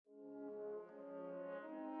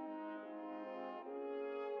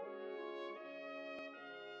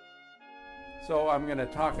So I'm going to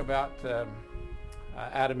talk about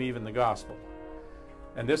Adam, Eve, and the Gospel.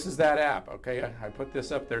 And this is that app, okay? I put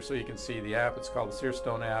this up there so you can see the app. It's called the Seer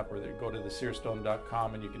Stone App, or go to the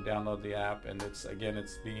seerstone.com and you can download the app. And it's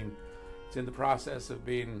in the process of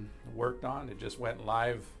being worked on. It just went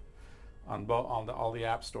live on all the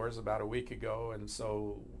app stores about a week ago, and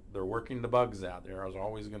so they're working the bugs out. There's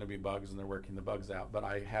always going to be bugs, and they're working the bugs out. But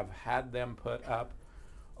I have had them put up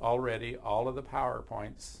already all of the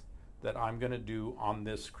PowerPoints that I'm going to do on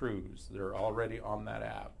this cruise. They're already on that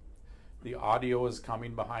app. The audio is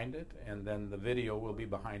coming behind it, and then the video will be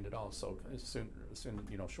behind it also soon,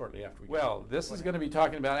 shortly after we. Well, this is going to be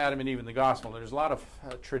talking about Adam and Eve and the Gospel. There's a lot of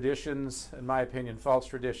traditions, in my opinion, false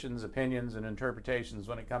traditions, opinions, and interpretations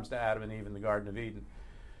when it comes to Adam and Eve in the Garden of Eden.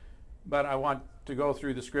 But I want to go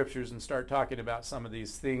through the scriptures and start talking about some of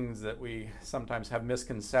these things that we sometimes have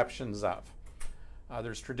misconceptions of.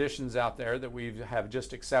 There's traditions out there that we have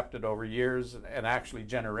just accepted over years and actually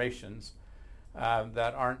generations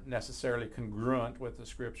that aren't necessarily congruent with the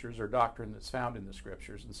scriptures or doctrine that's found in the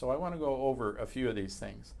scriptures. And so I want to go over a few of these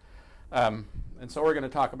things. And so we're going to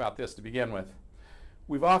talk about this to begin with.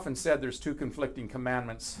 We've often said there's two conflicting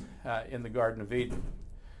commandments in the Garden of Eden.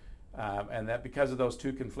 And that because of those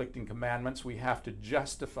two conflicting commandments, we have to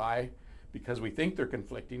justify, because we think they're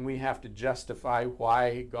conflicting, we have to justify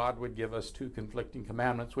why God would give us two conflicting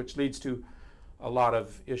commandments, which leads to a lot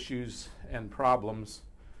of issues and problems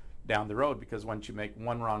down the road, because once you make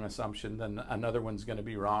one wrong assumption, then another one's going to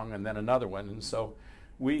be wrong, and then another one. And so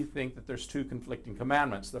we think that there's two conflicting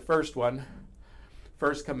commandments. The first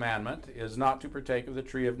commandment is not to partake of the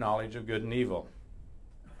tree of knowledge of good and evil.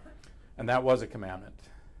 And that was a commandment.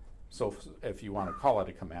 So if you want to call it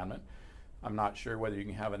a commandment, I'm not sure whether you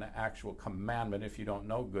can have an actual commandment if you don't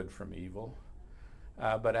know good from evil.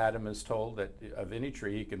 But Adam is told that of any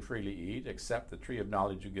tree he can freely eat, except the tree of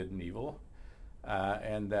knowledge of good and evil.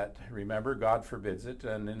 And that, remember, God forbids it,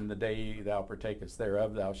 and in the day thou partakest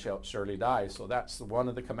thereof, thou shalt surely die. So that's one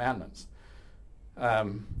of the commandments.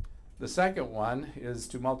 The second one is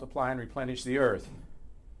to multiply and replenish the earth.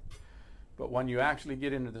 But when you actually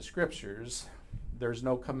get into the scriptures, there's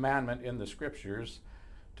no commandment in the scriptures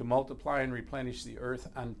to multiply and replenish the earth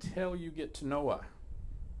until you get to Noah.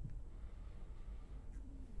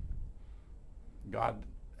 God,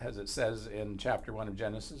 as it says in chapter 1 of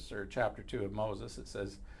Genesis or chapter 2 of Moses, it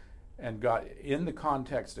says, and God, in the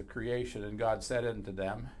context of creation, and God said unto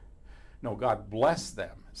them, God blessed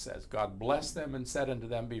them, it says, God blessed them and said unto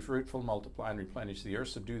them, be fruitful, multiply and replenish the earth,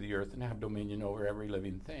 subdue the earth, and have dominion over every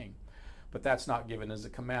living thing. But that's not given as a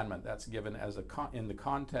commandment. That's given as in the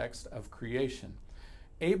context of creation.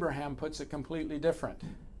 Abraham puts it completely different.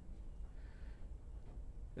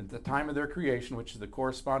 At the time of their creation, which is the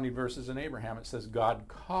corresponding verses in Abraham, it says God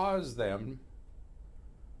caused them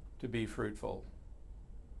to be fruitful.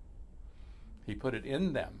 He put it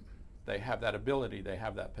in them. They have that ability, they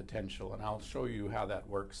have that potential, and I'll show you how that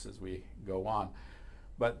works as we go on.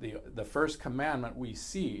 But the first commandment we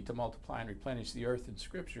see to multiply and replenish the earth in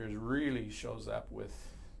scriptures really shows up with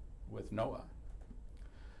Noah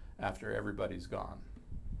after everybody's gone.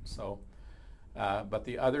 So, but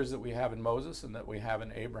the others that we have in Moses and that we have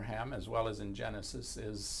in Abraham, as well as in Genesis,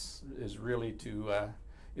 is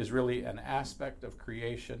really an aspect of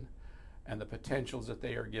creation and the potentials that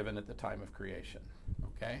they are given at the time of creation.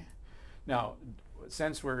 Okay. Now,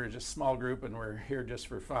 since we're just a small group and we're here just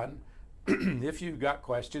for fun, if you've got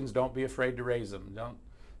questions, don't be afraid to raise them.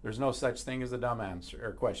 There's no such thing as a dumb answer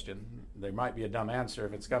or question. There might be a dumb answer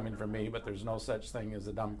if it's coming from me, but there's no such thing as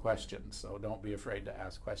a dumb question. So don't be afraid to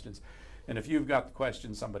ask questions. And if you've got the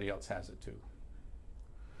question, somebody else has it too.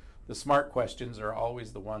 The smart questions are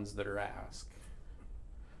always the ones that are asked.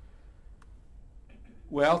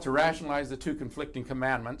 Well, to rationalize the two conflicting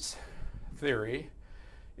commandments theory,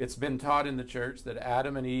 it's been taught in the church that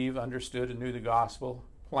Adam and Eve understood and knew the gospel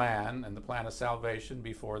plan and the plan of salvation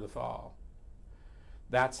before the fall.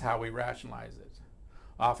 That's how we rationalize it.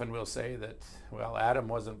 Often we'll say that, well, Adam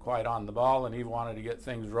wasn't quite on the ball and Eve wanted to get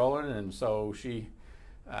things rolling, and so she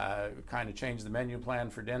kind of changed the menu plan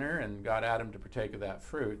for dinner and got Adam to partake of that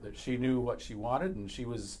fruit. That she knew what she wanted, and she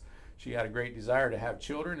had a great desire to have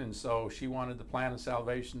children, and so she wanted the plan of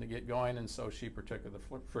salvation to get going, and so she partook of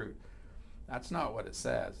the fruit. That's not what it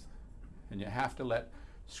says. And you have to let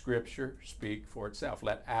Scripture speak for itself.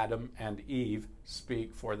 Let Adam and Eve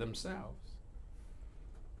speak for themselves.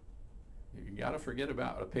 You got to forget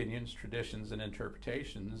about opinions, traditions, and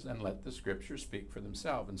interpretations and let the Scripture speak for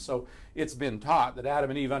themselves. And so it's been taught that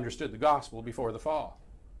Adam and Eve understood the gospel before the fall.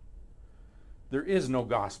 There is no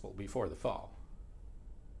gospel before the fall.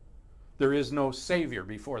 There is no Savior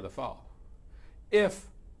before the fall. If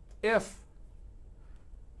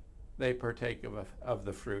they partake of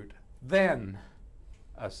the fruit, then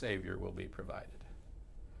a Savior will be provided.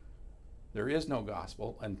 There is no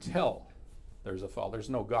gospel until there's a fall. There's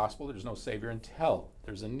no gospel, there's no Savior until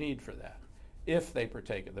there's a need for that. If they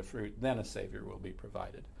partake of the fruit, then a Savior will be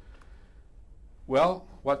provided. Well,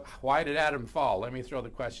 why did Adam fall? Let me throw the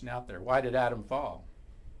question out there. Why did Adam fall?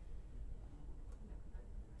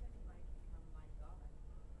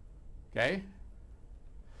 Okay?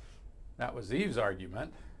 That was Eve's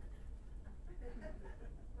argument.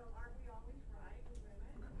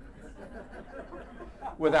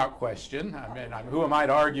 Without question. I mean, who am I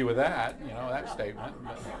to argue with that? You know, that statement.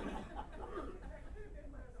 But,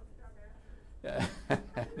 yeah,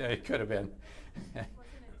 it could have been. Wasn't it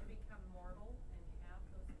to become mortal and have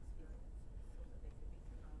those experiences so that they could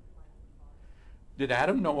become like the Father? Did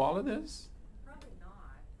Adam know all of this? Probably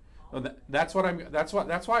not. Well,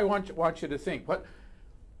 that's why I want you to think.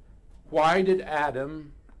 Why did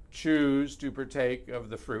Adam choose to partake of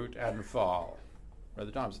the fruit and fall?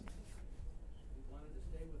 Brother Thompson. He wanted to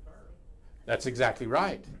stay with her. That's exactly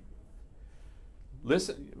right.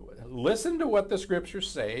 Listen to what the scriptures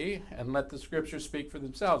say, and let the scriptures speak for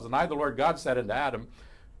themselves. And I, the Lord God, said unto Adam,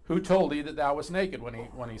 who told thee that thou wast naked?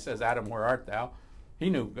 When he says, Adam, where art thou?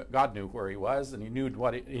 God knew where he was, and he knew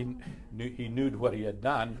what he had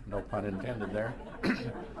done. No pun intended there.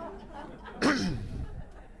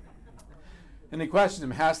 And he questioned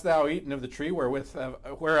him, hast thou eaten of the tree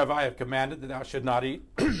whereof I have commanded that thou should not eat?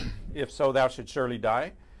 If so, thou should surely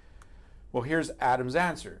die. Well, here's Adam's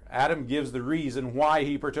answer. Adam gives the reason why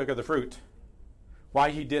he partook of the fruit,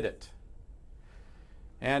 why he did it.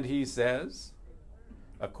 And he says,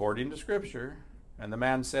 according to Scripture, and the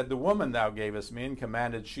man said, the woman thou gavest me and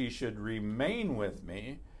commanded she should remain with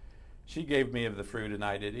me, she gave me of the fruit and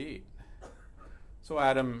I did eat. So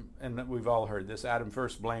Adam, and we've all heard this, Adam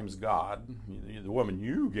first blames God, the woman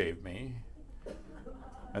you gave me,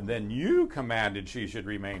 and then you commanded she should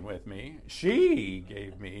remain with me. She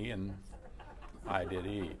gave me and I did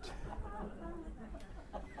eat.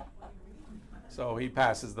 So he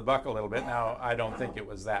passes the buck a little bit. Now, I don't think it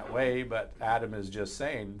was that way, but Adam is just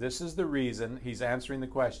saying, this is the reason. He's answering the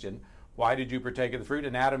question, why did you partake of the fruit?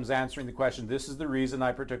 And Adam's answering the question, this is the reason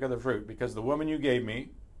I partook of the fruit, because the woman you gave me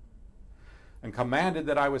and commanded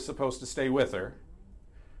that I was supposed to stay with her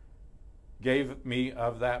gave me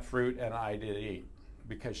of that fruit and I did eat,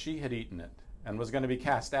 because she had eaten it and was going to be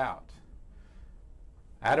cast out.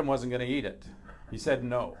 Adam wasn't going to eat it. He said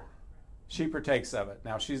no. She partakes of it.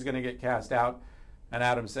 Now she's going to get cast out, and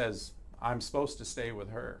Adam says, I'm supposed to stay with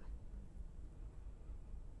her.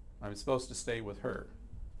 I'm supposed to stay with her.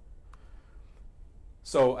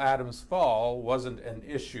 So Adam's fall wasn't an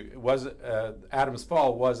issue. Adam's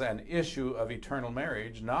fall was an issue of eternal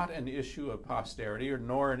marriage, not an issue of posterity,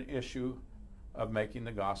 nor an issue of making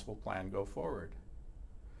the gospel plan go forward.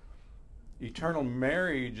 Eternal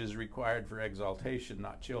marriage is required for exaltation,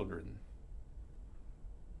 not children.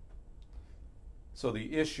 So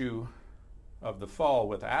the issue of the fall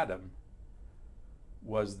with Adam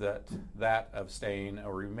was that of staying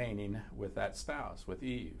or remaining with that spouse, with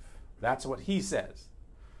Eve. That's what he says.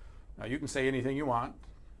 Now you can say anything you want,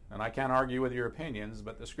 and I can't argue with your opinions,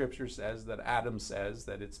 but the scripture says that Adam says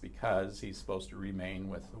that it's because he's supposed to remain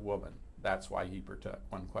with the woman. That's why he partook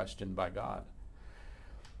when questioned by God.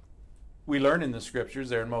 We learn in the scriptures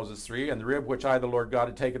there in Moses 3, and the rib which I, the Lord God,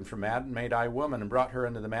 had taken from Adam, made I woman, and brought her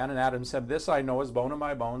unto the man. And Adam said, this I know is bone of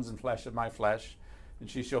my bones and flesh of my flesh, and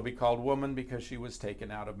she shall be called woman, because she was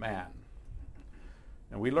taken out of man.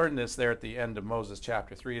 And we learn this there at the end of Moses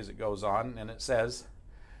chapter 3 as it goes on, and it says,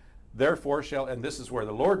 therefore shall, and this is where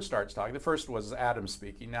the Lord starts talking. The first was Adam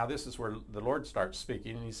speaking. Now this is where the Lord starts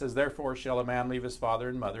speaking, and he says, therefore shall a man leave his father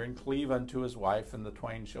and mother, and cleave unto his wife, and the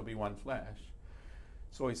twain shall be one flesh.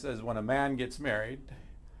 So he says when a man gets married,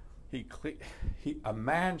 a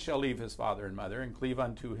man shall leave his father and mother and cleave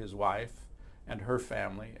unto his wife and her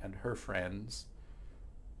family and her friends.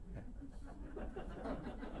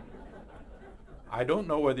 I don't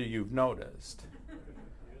know whether you've noticed,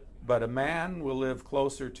 but a man will live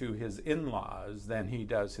closer to his in-laws than he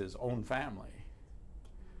does his own family.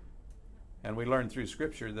 And we learn through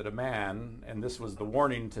Scripture that a man, and this was the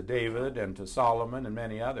warning to David and to Solomon and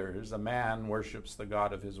many others, a man worships the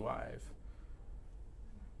God of his wife.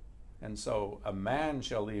 And so a man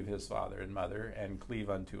shall leave his father and mother and cleave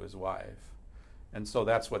unto his wife. And so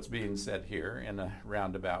that's what's being said here in a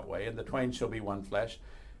roundabout way. And the twain shall be one flesh.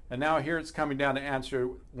 And now here it's coming down to answer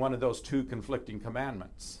one of those two conflicting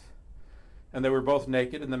commandments. And they were both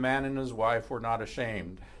naked, and the man and his wife were not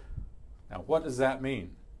ashamed. Now what does that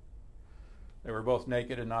mean? They were both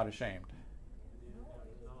naked and not ashamed.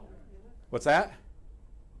 What's that?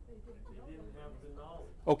 They didn't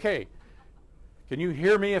Okay. Can you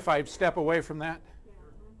hear me if I step away from that?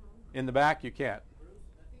 In the back, you can't. Bruce,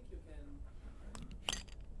 I think you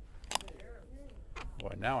can.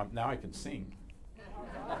 Boy, now I can sing.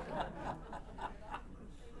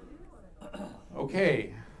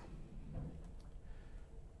 Okay.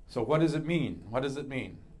 So what does it mean? What does it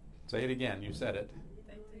mean? Say it again. You said it.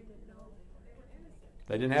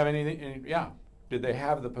 They didn't have anything. Yeah. Did they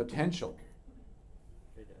have the potential?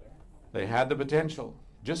 They had the potential.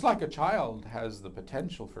 Just like a child has the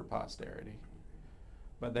potential for posterity.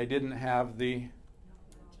 But they didn't have the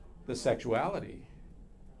sexuality.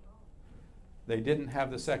 They didn't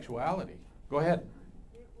have the sexuality. Go ahead.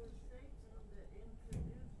 It was Satan that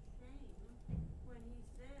introduced shame when he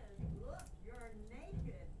said, look, you're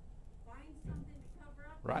naked. Find something to cover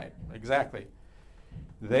up. Right, exactly.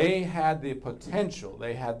 They had the potential,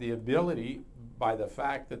 they had the ability by the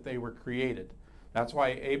fact that they were created. That's why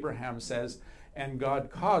Abraham says, and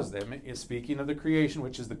God caused them, is speaking of the creation,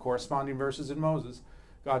 which is the corresponding verses in Moses.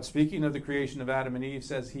 God, speaking of the creation of Adam and Eve,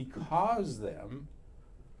 says he caused them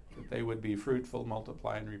that they would be fruitful,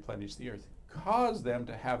 multiply, and replenish the earth. Caused them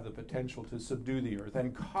to have the potential to subdue the earth,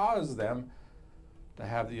 and caused them to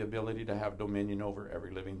have the ability to have dominion over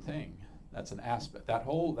every living thing. That's an aspect. That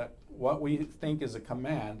what we think is a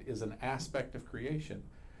command is an aspect of creation.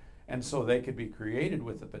 And so they could be created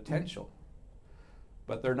with the potential.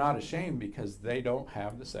 But they're not ashamed because they don't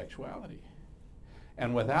have the sexuality.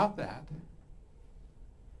 And without that,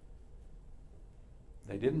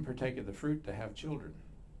 they didn't partake of the fruit to have children.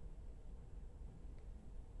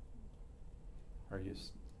 Are you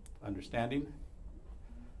understanding?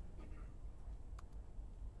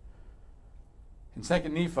 In 2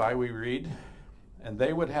 Nephi we read, and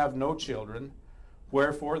they would have no children,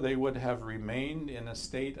 wherefore they would have remained in a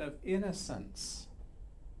state of innocence.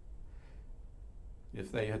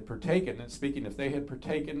 If they had partaken, and speaking, if they had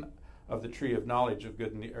partaken of the tree of knowledge of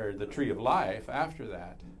good and, or the tree of life after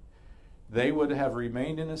that, they would have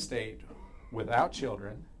remained in a state without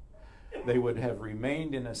children. They would have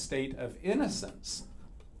remained in a state of innocence,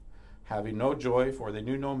 having no joy, for they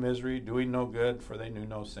knew no misery, doing no good, for they knew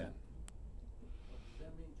no sin. Does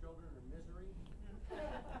that mean children are misery?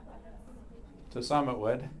 To some it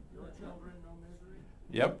would. Your children, no misery?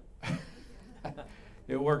 Yep.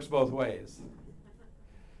 It works both ways.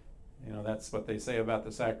 You know, that's what they say about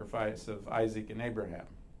the sacrifice of Isaac and Abraham.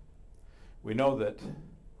 We know that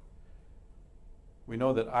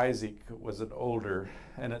Isaac was an older,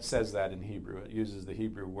 and it says that in Hebrew. It uses the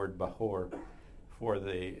Hebrew word bahor for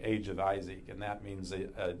the age of Isaac, and that means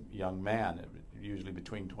a young man, usually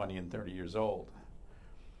between 20 and 30 years old.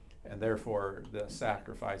 And therefore, the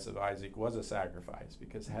sacrifice of Isaac was a sacrifice,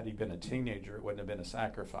 because had he been a teenager, it wouldn't have been a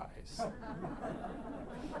sacrifice.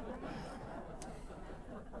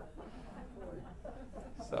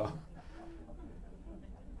 So,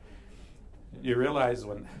 you realize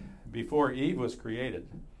before Eve was created,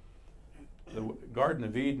 the Garden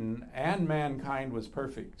of Eden and mankind was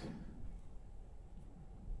perfect.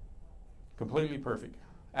 Completely perfect.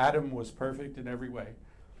 Adam was perfect in every way.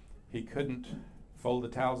 He couldn't fold the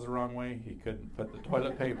towels the wrong way. He couldn't put the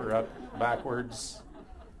toilet paper up backwards.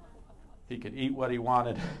 He could eat what he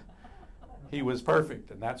wanted. He was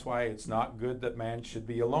perfect, and that's why it's not good that man should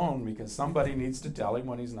be alone, because somebody needs to tell him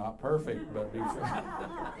when he's not perfect.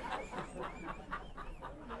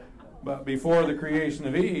 But before the creation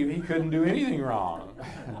of Eve, he couldn't do anything wrong.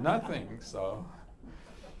 Nothing. So,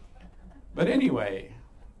 but anyway,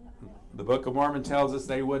 the Book of Mormon tells us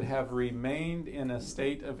they would have remained in a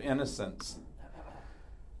state of innocence.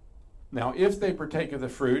 Now, if they partake of the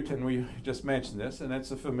fruit, and we just mentioned this, and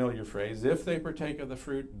it's a familiar phrase, if they partake of the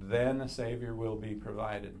fruit, then a Savior will be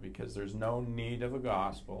provided, because there's no need of a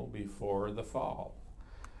gospel before the fall.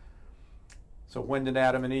 So when did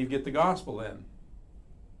Adam and Eve get the gospel then?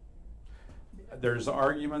 There's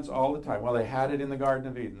arguments all the time. Well, they had it in the Garden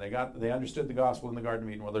of Eden. They understood the gospel in the Garden of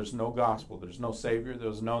Eden. Well, there's no gospel. There's no Savior.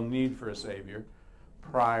 There's no need for a Savior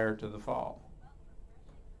prior to the fall.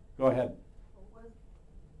 Go ahead. Was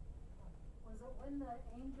it when the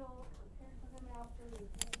angel appeared to them after the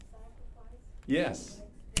sacrifice? Yes.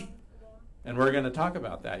 And we're going to talk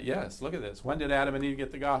about that. Yes. Look at this. When did Adam and Eve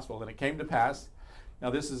get the gospel? And it came to pass.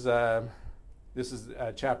 Now this is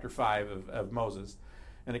chapter 5 of Moses.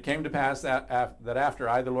 And it came to pass that after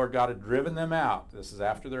I, the Lord God, had driven them out, this is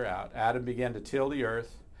after they're out, Adam began to till the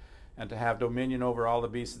earth and to have dominion over all the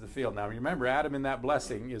beasts of the field. Now remember, Adam in that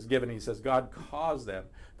blessing is given, he says, God caused them,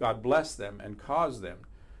 God blessed them and caused them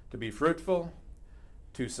to be fruitful,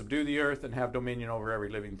 to subdue the earth and have dominion over every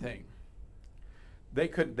living thing.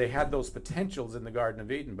 They had those potentials in the Garden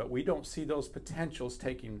of Eden, but we don't see those potentials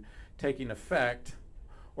taking effect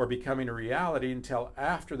or becoming a reality until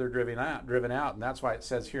after they're driven out. And that's why it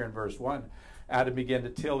says here in verse 1, Adam began to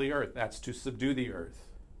till the earth. That's to subdue the earth.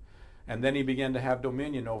 And then he began to have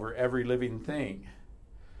dominion over every living thing,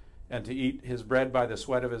 and to eat his bread by the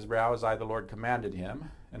sweat of his brow, as I the Lord commanded him.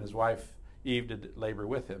 And his wife Eve did labor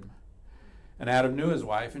with him. And Adam knew his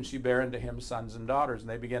wife, and she bare unto him sons and daughters. And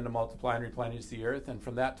they began to multiply and replenish the earth. And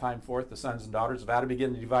from that time forth the sons and daughters of Adam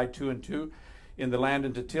began to divide 2 and 2 in the land,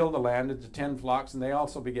 and to till the land, and to tend flocks, and they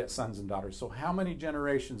also beget sons and daughters. So how many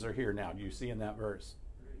generations are here now? Do you see in that verse?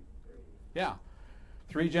 Yeah.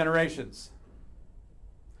 3 generations.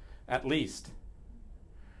 At least.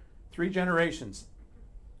 3 generations.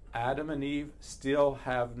 Adam and Eve still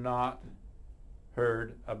have not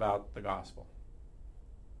heard about the gospel.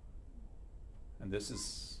 And this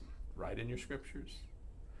is right in your scriptures,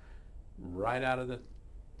 right out of the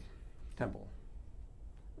temple.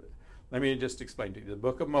 Let me just explain to you. The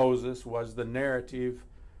book of Moses was the narrative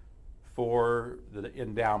for the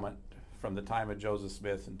endowment from the time of Joseph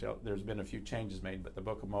Smith until there's been a few changes made, but the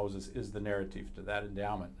book of Moses is the narrative to that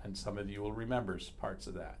endowment, and some of you will remember parts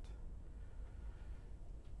of that.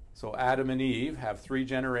 So Adam and Eve have 3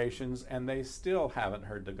 generations, and they still haven't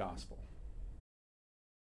heard the gospel.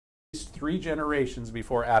 At least 3 generations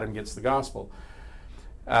before Adam gets the gospel.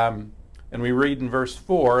 And we read in verse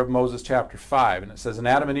 4 of Moses chapter 5, and it says, And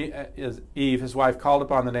Adam and Eve, his wife, called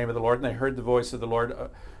upon the name of the Lord, and they heard the voice of the Lord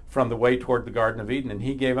from the way toward the Garden of Eden. And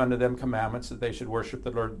he gave unto them commandments that they should worship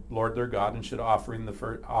the Lord their God, and should offer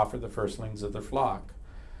the firstlings of their flock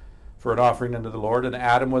for an offering unto the Lord. And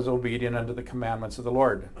Adam was obedient unto the commandments of the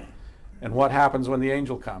Lord. And what happens when the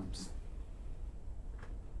angel comes?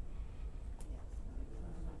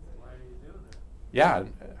 Why are you doing that? Yeah,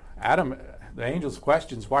 Adam, the angel's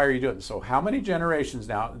questions, why are you doing it? So how many generations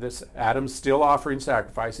now? This Adam's still offering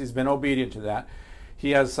sacrifice. He's been obedient to that.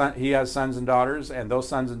 He has sons and daughters, and those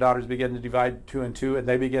sons and daughters begin to divide 2 and 2, and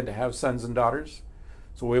they begin to have sons and daughters.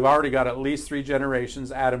 So we've already got at least 3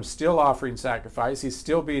 generations. Adam's still offering sacrifice. He's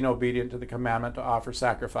still being obedient to the commandment to offer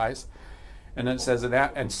sacrifice. And it says,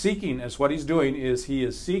 and seeking, as what he's doing is he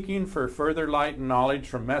is seeking for further light and knowledge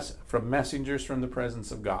from messengers from the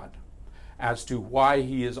presence of God as to why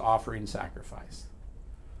he is offering sacrifice.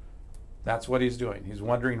 That's what he's doing. He's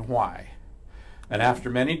wondering why. And after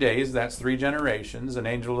many days, that's 3 generations, an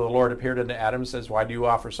angel of the Lord appeared unto Adam and says, Why do you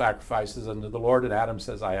offer sacrifices unto the Lord? And Adam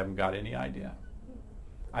says, I haven't got any idea.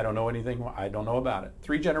 I don't know anything. I don't know about it.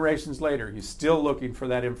 3 generations later, he's still looking for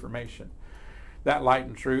that information, that light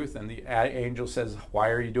and truth. And the angel says, Why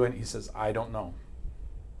are you doing it? He says, I don't know.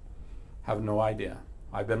 Have no idea.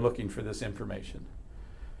 I've been looking for this information.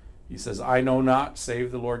 He says, I know not,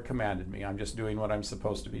 save the Lord commanded me. I'm just doing what I'm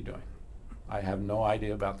supposed to be doing. I have no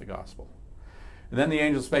idea about the gospel. And then the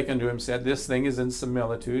angel spake unto him, said, This thing is in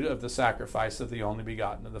similitude of the sacrifice of the only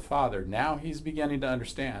begotten of the Father. Now he's beginning to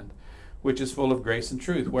understand, which is full of grace and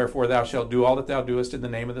truth. Wherefore thou shalt do all that thou doest in the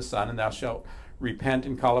name of the Son, and thou shalt repent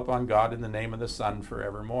and call upon God in the name of the Son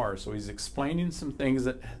forevermore. So he's explaining some things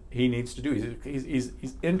that he needs to do. He's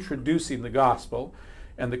introducing the gospel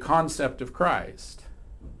and the concept of Christ,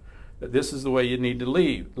 that this is the way you need to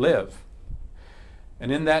live.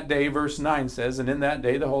 And in that day, verse 9 says, And in that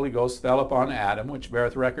day the Holy Ghost fell upon Adam, which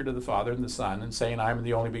beareth record of the Father and the Son, and saying, I am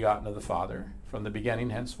the only begotten of the Father, from the beginning,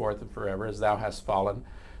 henceforth, and forever, as thou hast fallen,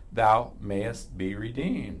 thou mayest be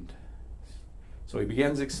redeemed. So he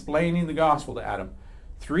begins explaining the gospel to Adam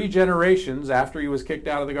 3 generations after he was kicked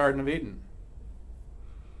out of the Garden of Eden.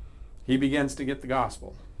 He begins to get the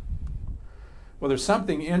gospel. Well, there's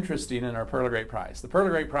something interesting in our Pearl of Great Price. The Pearl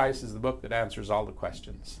of Great Price is the book that answers all the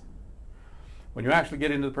questions. When you actually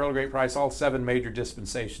get into the Pearl of Great Price, all 7 major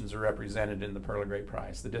dispensations are represented in the Pearl of Great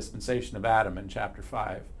Price. The dispensation of Adam in chapter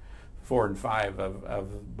 5, 4 and 5 of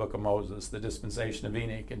the book of Moses, the dispensation of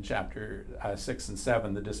Enoch in chapter 6 and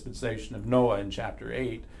 7, the dispensation of Noah in chapter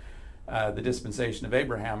 8, the dispensation of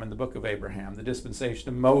Abraham in the book of Abraham, the dispensation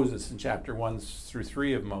of Moses in chapter 1 through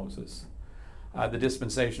 3 of Moses, the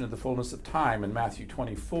dispensation of the fullness of time in Matthew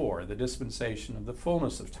 24, the dispensation of the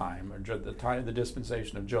fullness of time, or the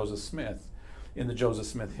dispensation of Joseph Smith in the Joseph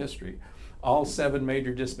Smith history. All 7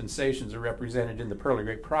 major dispensations are represented in the Pearl of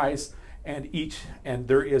Great Price, and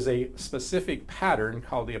there is a specific pattern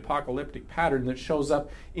called the apocalyptic pattern that shows up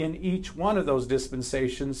in each one of those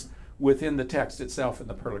dispensations within the text itself in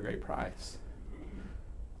the Pearl of Great Price.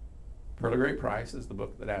 Pearl of Great Price is the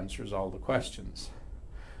book that answers all the questions.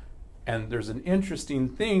 And there's an interesting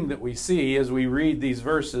thing that we see as we read these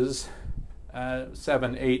verses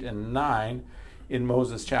 7, 8, and 9 in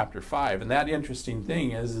Moses chapter 5. And that interesting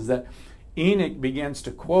thing is that Enoch begins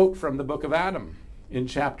to quote from the book of Adam in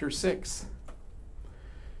chapter 6.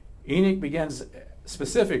 Enoch begins,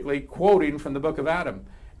 specifically quoting from the book of Adam.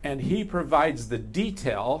 And he provides the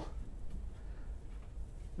detail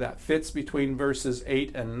that fits between verses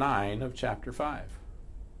 8 and 9 of chapter 5.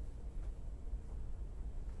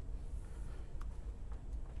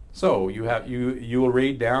 So you will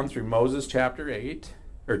read down through Moses chapter 8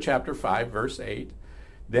 or chapter 5 verse 8.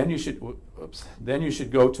 Then you should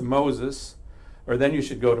go to Moses, or then you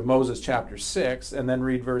should go to Moses chapter 6 and then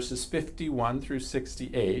read verses 51 through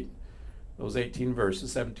 68. Those 18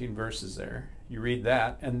 verses, 17 verses there. You read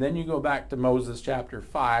that, and then you go back to Moses chapter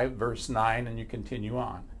 5 verse 9 and you continue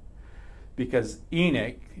on. Because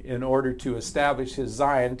Enoch, in order to establish his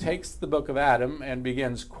Zion, takes the book of Adam and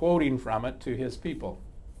begins quoting from it to his people.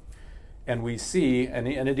 And we see, and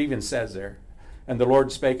it even says there, and the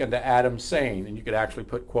Lord spake unto Adam, saying, and you could actually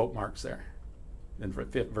put quote marks there in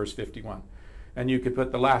verse 51. And you could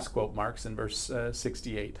put the last quote marks in verse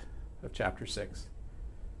 68 of chapter 6.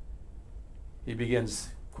 He begins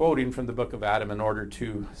quoting from the book of Adam in order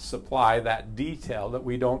to supply that detail that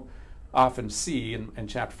we don't often see in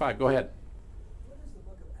chapter 5. Go ahead. What is the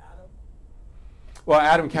book of Adam? Well,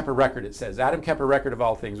 Adam kept a record, it says. Adam kept a record of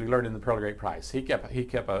all things. We learned in the Pearl of Great Price. He kept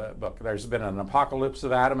a book. There's been an apocalypse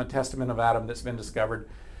of Adam, a testament of Adam that's been discovered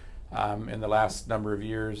in the last number of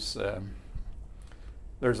years.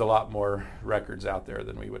 There's a lot more records out there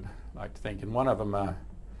than we would like to think. And one of them,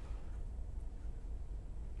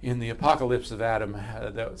 in the apocalypse of Adam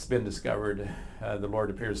that's been discovered, the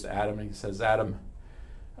Lord appears to Adam and he says, Adam,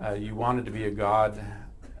 you wanted to be a god,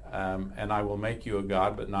 and I will make you a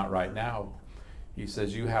god, but not right now. He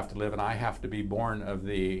says, you have to live and I have to be born of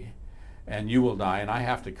thee, and you will die, and I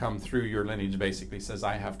have to come through your lineage. Basically says,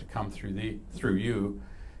 I have to come through you,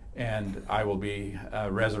 and I will be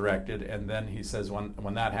resurrected. And then he says,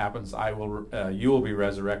 when that happens, you will be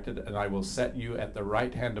resurrected, and I will set you at the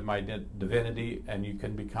right hand of my divinity, and you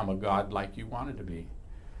can become a god like you wanted to be.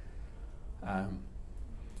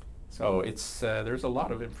 So it's there's a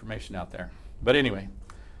lot of information out there. But anyway,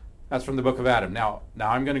 that's from the book of Adam. Now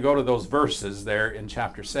I'm going to go to those verses there in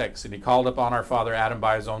chapter 6. And he called upon our father Adam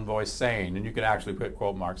by his own voice, saying, and you could actually put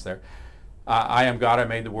quote marks there, I am God, I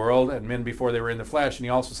made the world, and men before they were in the flesh. And he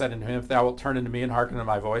also said unto him, if thou wilt turn unto me and hearken unto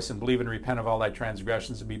my voice, and believe and repent of all thy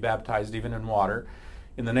transgressions, and be baptized even in water,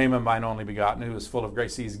 in the name of mine only begotten, who is full of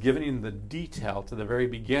grace. He's giving him the detail to the very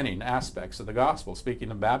beginning aspects of the gospel, speaking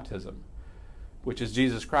of baptism, which is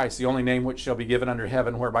Jesus Christ, the only name which shall be given under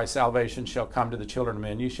heaven, whereby salvation shall come to the children of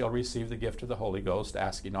men. Ye shall receive the gift of the Holy Ghost,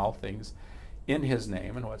 asking all things in his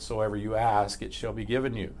name, and whatsoever you ask, it shall be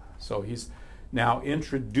given you. So he's now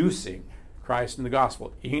introducing Christ in the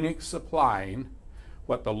gospel. Enoch supplying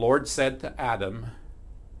what the Lord said to Adam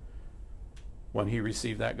when he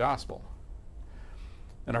received that gospel.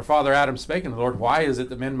 And our father Adam spake unto the Lord, why is it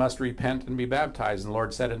that men must repent and be baptized? And the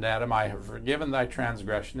Lord said unto Adam, I have forgiven thy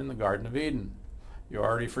transgression in the Garden of Eden. You're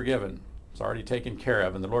already forgiven. It's already taken care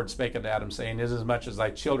of. And the Lord spake unto Adam, saying, inasmuch as thy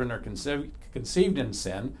children are conceived in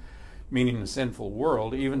sin, meaning a sinful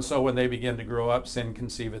world, even so when they begin to grow up, sin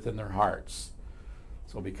conceiveth in their hearts.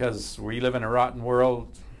 So because we live in a rotten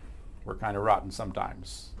world, we're kind of rotten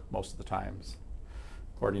sometimes, most of the times,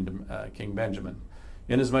 according to King Benjamin.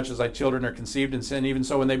 Inasmuch as thy children are conceived in sin, even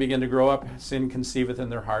so when they begin to grow up, sin conceiveth in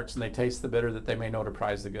their hearts, and they taste the bitter, that they may know to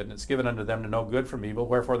prize the good. And it's given unto them to know good from evil,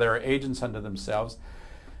 wherefore they are agents unto themselves.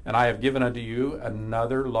 And I have given unto you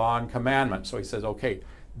another law and commandment. So he says, okay,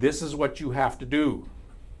 this is what you have to do.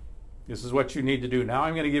 This is what you need to do. Now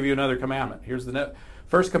I'm going to give you another commandment. Here's the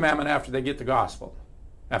first commandment after they get the gospel.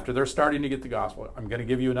 After they're starting to get the gospel, I'm going to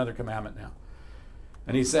give you another commandment now.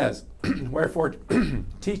 And he says, wherefore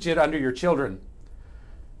teach it unto your children,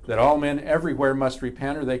 that all men everywhere must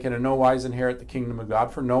repent, or they can in no wise inherit the kingdom of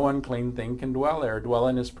God. For no unclean thing can dwell there, dwell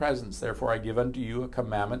in his presence. Therefore I give unto you a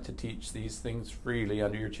commandment to teach these things freely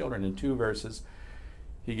unto your children. In 2 verses,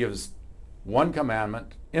 he gives one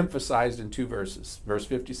commandment emphasized in 2 verses. Verse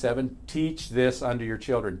 57, teach this unto your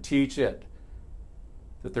children. Teach it,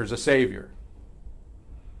 that there's a Savior,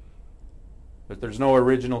 that there's no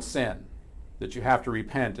original sin, that you have to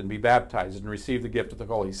repent and be baptized and receive the gift of the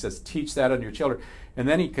Holy. He says, teach that unto your children. And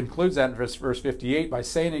then he concludes that in verse 58 by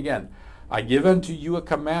saying again, I give unto you a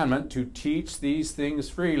commandment to teach these things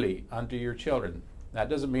freely unto your children. That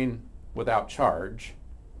doesn't mean without charge.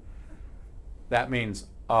 That means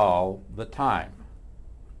all the time.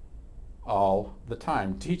 All the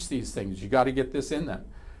time. Teach these things. You got to get this in them.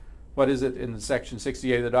 What is it in section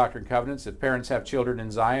 68 of the Doctrine and Covenants? If parents have children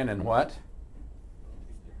in Zion, and what?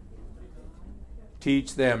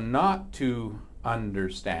 Teach them not to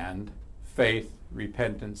understand faith,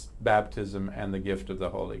 repentance, baptism, and the gift of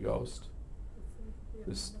the Holy Ghost.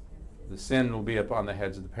 The sin will be upon the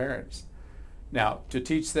heads of the parents. Now, to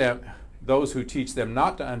teach them, those who teach them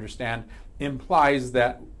not to understand, implies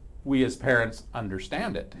that we as parents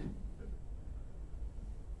understand it.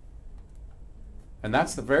 And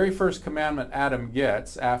that's the very first commandment Adam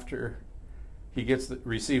gets after he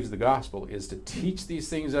receives the gospel, is to teach these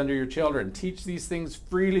things unto your children. Teach these things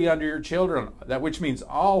freely unto your children. That which means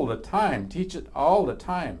all the time. Teach it all the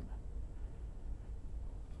time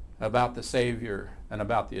about the Savior and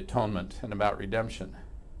about the atonement and about redemption.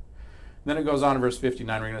 Then it goes on in verse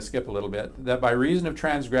 59, we're going to skip a little bit, that by reason of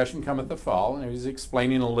transgression cometh the fall, and he's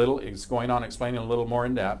explaining a little, he's going on explaining a little more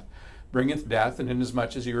in depth, bringeth death, and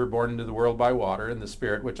inasmuch as you were born into the world by water, and the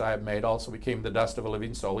Spirit which I have made also became the dust of a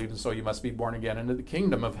living soul, even so you must be born again into the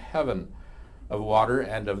kingdom of heaven, of water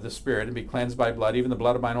and of the Spirit, and be cleansed by blood, even the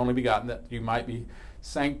blood of mine only begotten, that you might be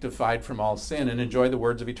sanctified from all sin, and enjoy the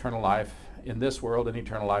words of eternal life in this world, and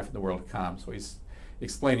eternal life in the world to come. So he's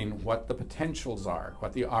explaining what the potentials are,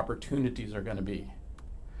 what the opportunities are going to be.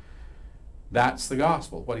 That's the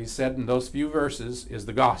gospel. What he said in those few verses is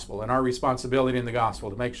the gospel, and our responsibility in the gospel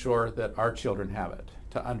to make sure that our children have it,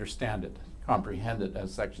 to understand it, comprehend it,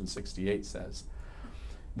 as section 68 says.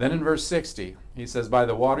 Then in verse 60, he says, by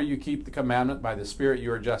the water you keep the commandment, by the Spirit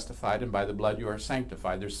you are justified, and by the blood you are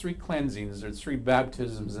sanctified. There's three cleansings, there's three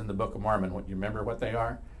baptisms in the Book of Mormon. You remember what they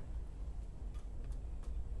are?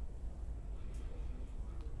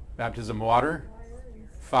 Baptism of water,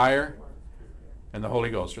 fire, and the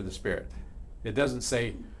Holy Ghost, or the Spirit. It doesn't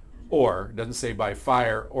say or, it doesn't say by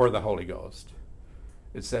fire or the Holy Ghost.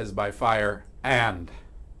 It says by fire and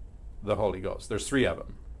the Holy Ghost. There's three of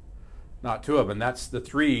them, not two of them. That's the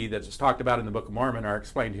three that's talked about in the Book of Mormon are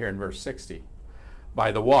explained here in verse 60.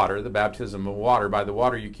 By the water, the baptism of water, by the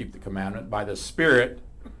water you keep the commandment, by the Spirit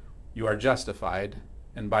you are justified,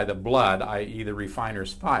 and by the blood, i.e. the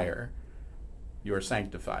refiner's fire, you are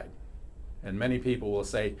sanctified. And many people will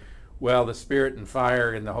say, well, the Spirit and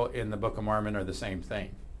fire in the Book of Mormon are the same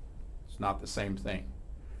thing. It's not the same thing.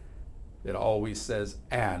 It always says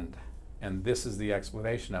and this is the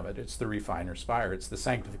explanation of it. It's the refiner's fire. It's the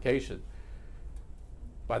sanctification.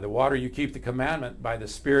 By the water you keep the commandment, by the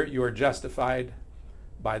Spirit you are justified,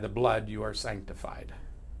 by the blood you are sanctified.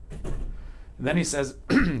 And then he says,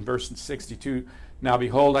 verse 62, now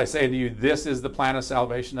behold, I say unto you, this is the plan of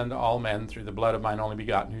salvation unto all men through the blood of mine only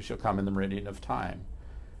begotten, who shall come in the meridian of time.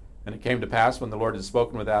 And it came to pass, when the Lord had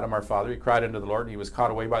spoken with Adam our father, he cried unto the Lord, and he was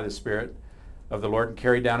caught away by the Spirit of the Lord, and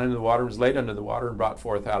carried down into the water, and was laid under the water, and brought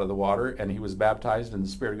forth out of the water, and he was baptized, and the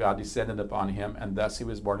Spirit of God descended upon him, and thus he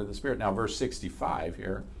was born of the Spirit. Now verse 65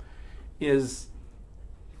 here is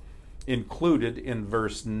included in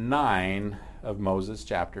verse 9 of Moses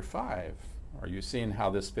chapter 5. Are you seeing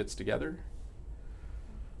how this fits together?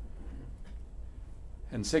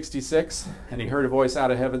 And 66, and he heard a voice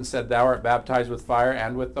out of heaven, said, thou art baptized with fire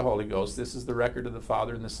and with the Holy Ghost. This is the record of the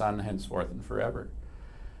Father and the Son, henceforth and forever.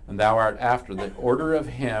 And thou art after the order of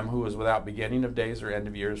him who was without beginning of days or end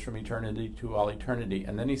of years, from eternity to all eternity.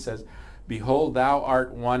 And then he says, behold, thou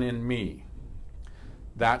art one in me.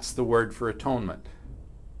 That's the word for atonement.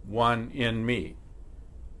 One in me.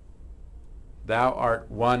 Thou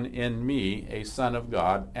art one in me, a son of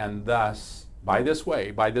God, and thus, by this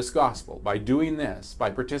way, by this gospel, by doing this,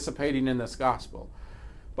 by participating in this gospel,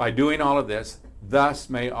 by doing all of this,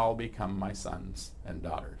 thus may all become my sons and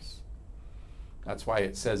daughters. That's why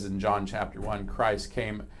it says in John chapter 1, Christ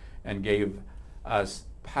came and gave us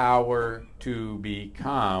power to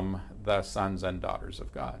become the sons and daughters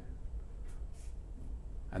of God.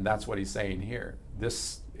 And that's what he's saying here.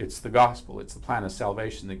 It's the gospel, it's the plan of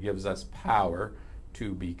salvation that gives us power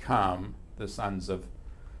to become the sons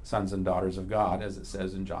and daughters of God, as it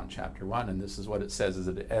says in John chapter 1. And this is what it says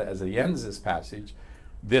as he ends this passage.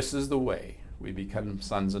 This is the way we become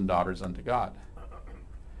sons and daughters unto God.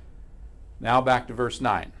 Now back to verse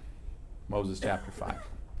 9, Moses chapter 5.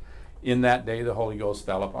 In that day the Holy Ghost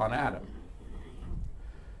fell upon Adam.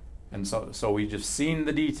 And so we just seen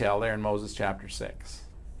the detail there in Moses chapter 6.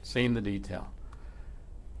 Seen the detail.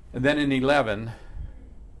 And then in 11,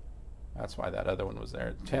 that's why that other one was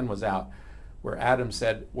there. 10 was out, where Adam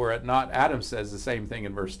said, were it not, Adam says the same thing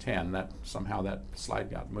in verse 10. That somehow that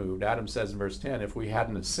slide got moved. Adam says in verse 10, if we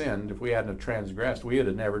hadn't have sinned, if we hadn't have transgressed, we would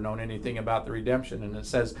have never known anything about the redemption. And it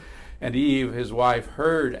says, and Eve, his wife,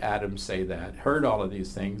 heard Adam say that, heard all of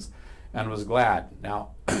these things, and was glad. Now,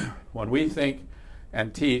 when we think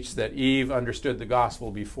and teach that Eve understood the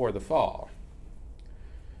gospel before the fall,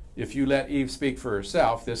 if you let Eve speak for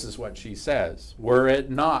herself, this is what she says. Were it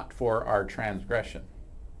not for our transgression,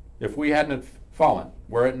 if we hadn't have fallen,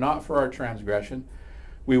 were it not for our transgression,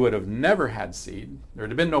 we would have never had seed. There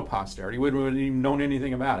would have been no posterity. We wouldn't have even known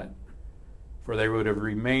anything about it. for they would have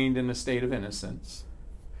remained in a state of innocence.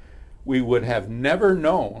 We would have never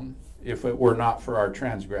known if it were not for our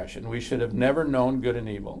transgression. We should have never known good and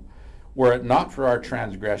evil. Were it not for our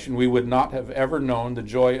transgression, we would not have ever known the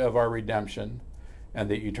joy of our redemption and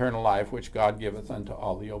the eternal life which God giveth unto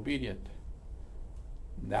all the obedient.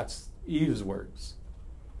 That's Eve's words,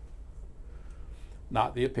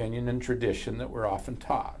 not the opinion and tradition that we're often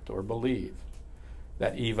taught or believe,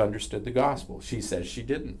 that Eve understood the gospel. She says she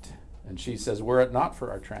didn't. And she says, were it not for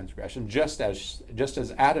our transgression, just as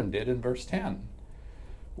Adam did in verse 10.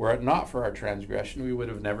 Were it not for our transgression, we would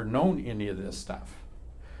have never known any of this stuff.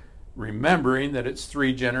 Remembering that it's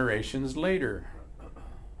 3 generations later.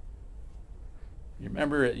 You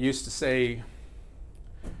remember it used to say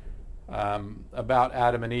about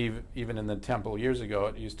Adam and Eve, even in the temple years ago,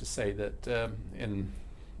 it used to say that, in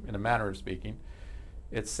a manner of speaking,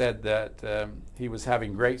 it said that he was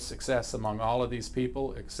having great success among all of these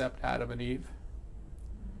people except Adam and Eve.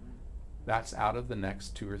 That's out of the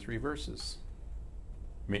next 2 or 3 verses.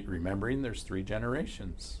 Remembering there's 3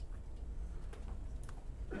 generations.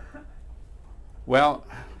 Well,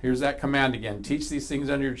 here's that command again. Teach these things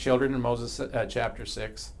unto your children in Moses chapter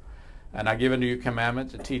 6. And I give unto you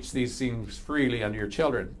commandment to teach these things freely unto your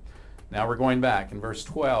children. Now we're going back in verse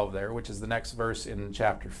 12 there, which is the next verse in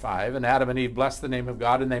chapter 5. And Adam and Eve blessed the name of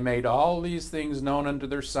God, and they made all these things known unto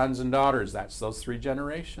their sons and daughters. That's those 3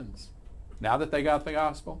 generations. Now that they got the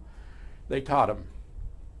gospel, they taught them.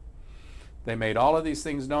 They made all of these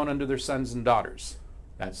things known unto their sons and daughters.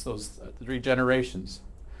 That's those 3 generations.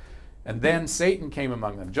 And then Satan came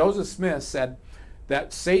among them. Joseph Smith said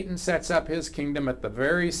that Satan sets up his kingdom at the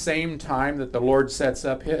very same time that the Lord sets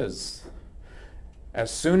up his. As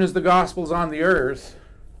soon as the gospel's on the earth,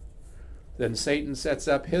 then Satan sets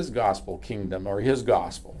up his gospel kingdom, or his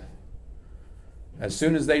gospel. As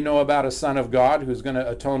soon as they know about a Son of God who's going to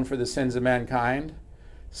atone for the sins of mankind,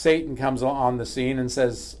 Satan comes on the scene and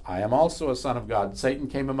says, I am also a son of God. Satan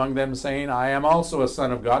came among them saying, I am also a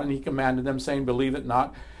son of God. And he commanded them, saying, believe it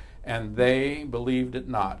not. And they believed it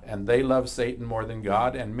not. And they loved Satan more than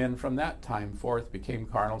God. And men from that time forth became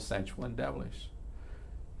carnal, sensual, and devilish.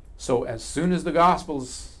 So as soon as the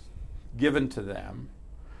gospel's given to them,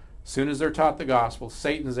 as soon as they're taught the gospel,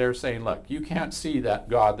 Satan's there saying, look, you can't see that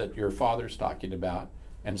God that your father's talking about.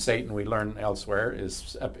 And Satan, we learn elsewhere,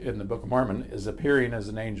 is in the Book of Mormon, is appearing as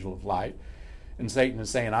an angel of light. And Satan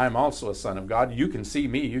is saying, I'm also a son of God. You can see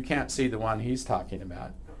me. You can't see the one he's talking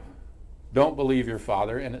about. Don't believe your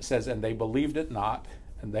father. And it says, and they believed it not,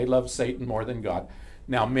 and they loved Satan more than God.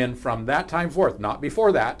 Now, men from that time forth, not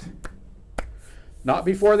before that, not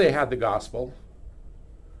before they had the gospel,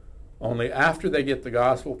 only after they get the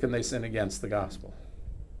gospel can they sin against the gospel.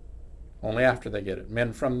 Only after they get it.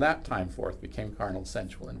 Men from that time forth became carnal,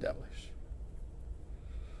 sensual, and devilish.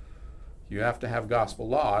 You have to have gospel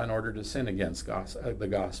law in order to sin against the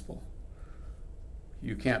gospel.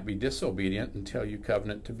 You can't be disobedient until you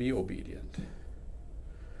covenant to be obedient.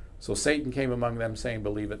 So Satan came among them saying,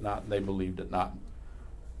 believe it not, and they believed it not.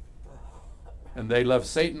 And they loved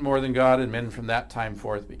Satan more than God, and men from that time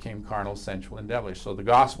forth became carnal, sensual, and devilish. So the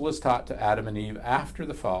gospel is taught to Adam and Eve after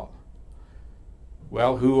the fall.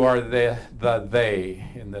 Well, who are the they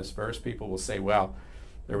in this verse? People will say, well,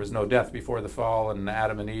 there was no death before the fall, and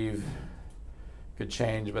Adam and Eve could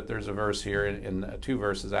change, but there's a verse here, in 2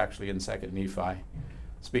 verses actually in 2 Nephi,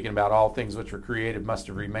 speaking about all things which were created must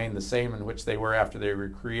have remained the same in which they were after they were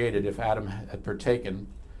created. If Adam had partaken,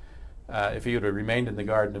 if he would have remained in the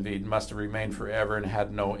Garden of Eden, must have remained forever and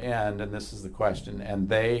had no end. And this is the question. And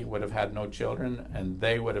they would have had no children, and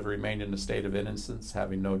they would have remained in a state of innocence,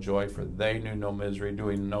 having no joy, for they knew no misery,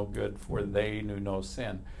 doing no good, for they knew no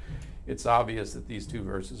sin. It's obvious that these 2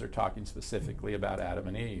 verses are talking specifically about Adam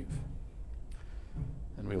and Eve.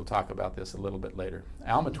 And we will talk about this a little bit later.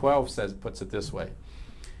 Alma 12 puts it this way.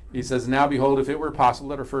 He says, now behold, if it were possible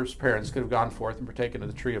that our first parents could have gone forth and partaken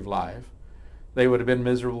of the tree of life, they would have been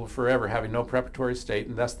miserable forever, having no preparatory state,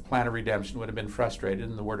 and thus the plan of redemption would have been frustrated,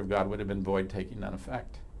 and the word of God would have been void, taking none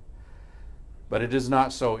effect. But it is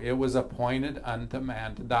not so. It was appointed unto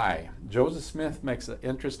man to die. Joseph Smith makes an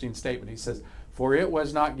interesting statement. He says, for it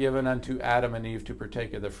was not given unto Adam and Eve to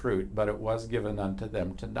partake of the fruit, but it was given unto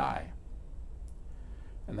them to die.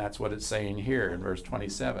 And that's what it's saying here in verse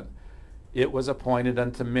 27. It was appointed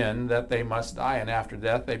unto men that they must die, and after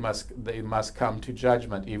death they must come to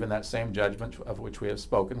judgment, even that same judgment of which we have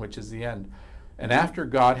spoken, which is the end. And after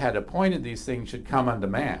God had appointed these things should come unto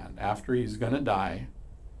man, after he's going to die,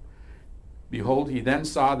 behold, he then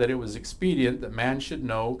saw that it was expedient that man should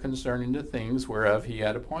know concerning the things whereof he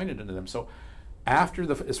had appointed unto them. So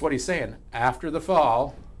it's what he's saying. After the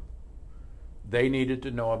fall, they needed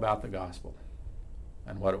to know about the gospel.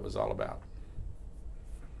 and what it was all about.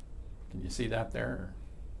 Can you see that there?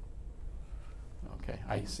 Okay,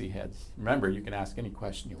 I see heads. Remember, you can ask any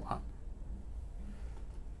question you want.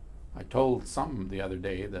 I told some the other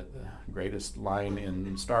day that the greatest line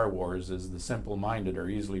in Star Wars is the simple-minded are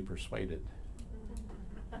easily persuaded.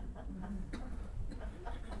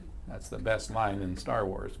 That's the best line in Star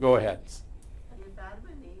Wars. Go ahead. If Adam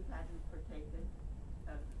and Eve hadn't partaken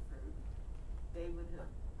of the fruit, they would have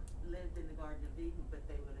lived in the Garden of Eden, but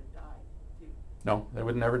they would have died too. No, they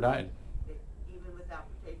would have never died. Even without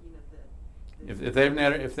partaking of the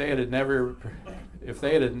If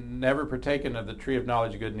they had never partaken of the tree of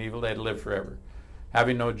knowledge of good and evil, they'd live forever,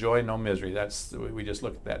 having no joy, no misery. We just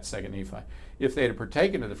looked at that, 2 Nephi. If they had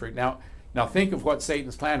partaken of the fruit, now think of what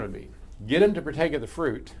Satan's plan would be: get him to partake of the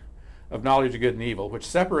fruit of knowledge of good and evil, which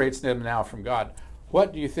separates them now from God.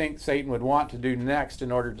 What do you think Satan would want to do next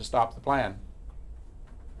in order to stop the plan?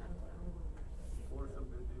 Force them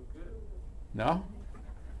to do good. No?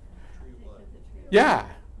 Tree of life. Yeah.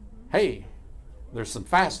 Hey, there's some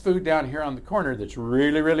fast food down here on the corner that's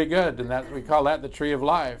really, really good, and we call that the tree of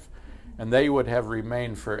life. And they would have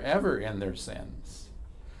remained forever in their sins,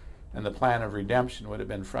 and the plan of redemption would have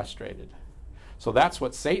been frustrated. So that's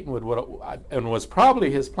what Satan would and was probably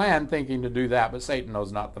his plan, thinking to do that, but Satan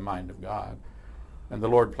knows not the mind of God. And the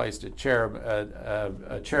Lord placed a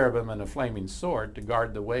cherubim and a flaming sword to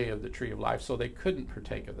guard the way of the tree of life, so they couldn't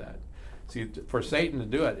partake of that. See, for Satan to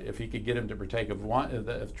do it, if he could get him to partake of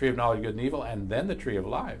the tree of knowledge of good and evil and then the tree of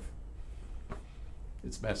life,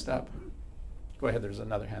 it's messed up. Go ahead, there's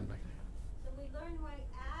another hand back there. So we learn why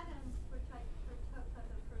Adam partook of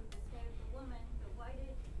the fruit instead of the woman, but why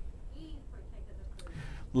did Eve partake of the fruit?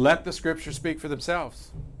 Let the scriptures speak for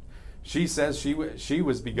themselves. She says she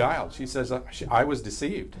was beguiled. She says, I was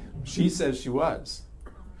deceived. She says she was.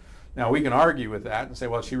 Now, we can argue with that and say,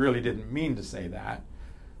 well, she really didn't mean to say that.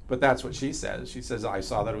 But that's what she says. She says, I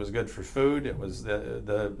saw that it was good for food. It was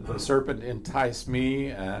the serpent enticed me.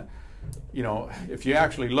 If you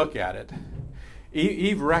actually look at it,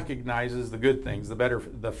 Eve recognizes the good things,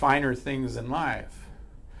 the finer things in life.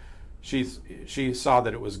 She saw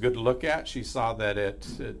that it was good to look at. She saw that it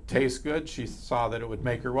tastes good. She saw that it would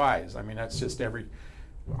make her wise. I mean, that's just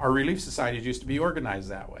our Relief Societies used to be organized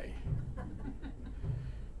that way.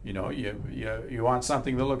 You want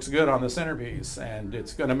something that looks good on the centerpiece, and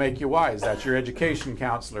it's going to make you wise. That's your education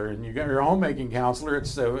counselor, and you got your homemaking counselor.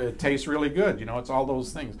 It tastes really good. It's all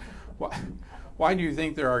those things. Why do you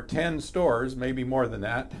think there are 10 stores, maybe more than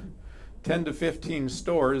that, 10 to 15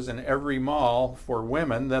 stores in every mall for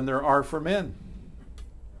women than there are for men?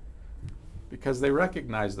 Because they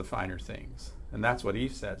recognize the finer things, and that's what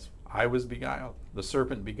Eve says. I was beguiled. The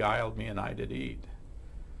serpent beguiled me, and I did eat.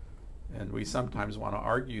 And we sometimes want to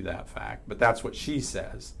argue that fact, but that's what she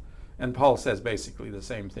says. And Paul says basically the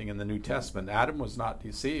same thing in the New Testament. Adam was not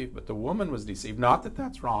deceived, but the woman was deceived. Not that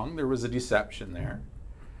that's wrong. There was a deception there.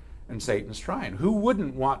 And Satan's trying. Who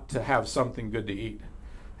wouldn't want to have something good to eat?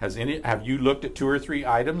 Have you looked at 2 or 3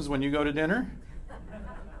 items when you go to dinner?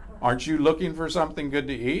 Aren't you looking for something good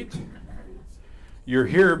to eat? You're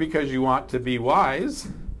here because you want to be wise.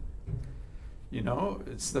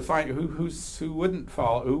 It's the fine. Who wouldn't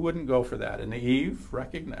follow? Who wouldn't go for that? And Eve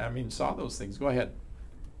saw those things. Go ahead.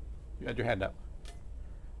 You had your hand up.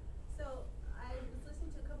 So I was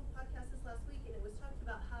listening to a couple podcasts this last week, and it was talked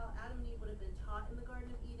about how Adam and Eve would have been taught in the Garden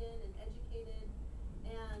of Eden and educated,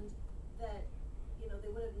 and that they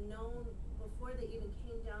would have known before they even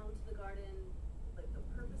came down to the garden, like the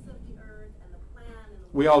purpose of the earth and the plan.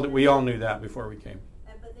 And We all knew that before we came.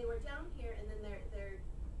 But they were down here, and then they're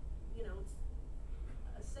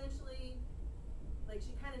essentially, like,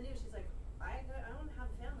 she kind of knew. She's like, I want to have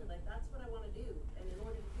a family. Like, that's what I want to do. And in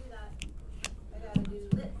order to do that, I got to do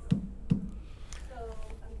this. So,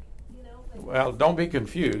 Well, don't be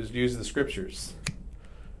confused. Use the scriptures.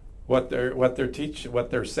 What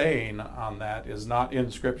they're saying on that is not in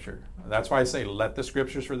Scripture. That's why I say let the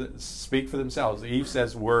scriptures speak for themselves. Eve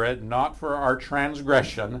says, were it not for our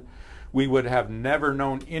transgression, we would have never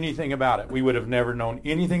known anything about it. We would have never known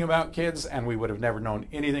anything about kids, and we would have never known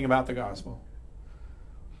anything about the gospel.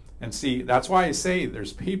 And see, that's why I say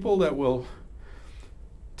there's people that will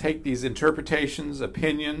take these interpretations,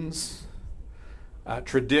 opinions,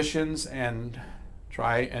 traditions, and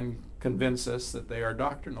try and convince us that they are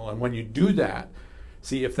doctrinal. And when you do that,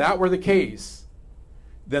 see, if that were the case,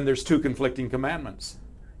 then there's 2 conflicting commandments.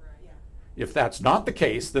 Yeah. If that's not the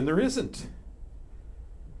case, then there isn't.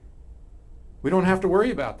 We don't have to worry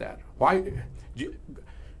about that. Why?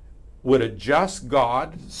 Would a just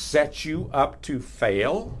God set you up to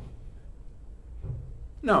fail?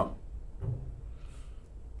 No.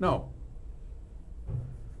 No.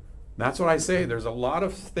 That's what I say. There's a lot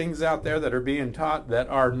of things out there that are being taught that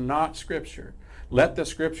are not Scripture. Let the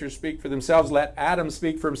Scriptures speak for themselves. Let Adam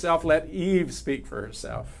speak for himself. Let Eve speak for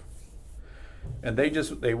herself. And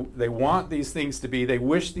they want these things to be, they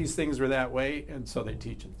wish these things were that way, and so they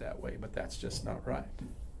teach it that way, but that's just not right.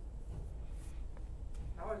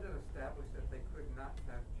 How is it established that they could not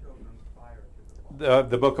have children prior to the fall?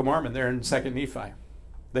 The Book of Mormon, they're in 2nd Nephi.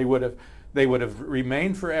 They would have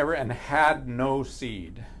remained forever and had no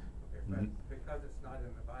seed. Okay, but because it's not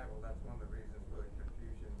in the Bible, that's one of the reasons for the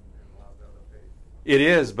confusion in a lot of the other faiths. It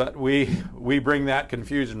is, but we bring that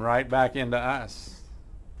confusion right back into us.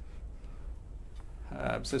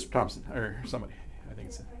 Sister Thompson, or somebody, I think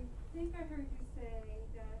it's. I think I heard you say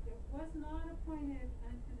that it was not appointed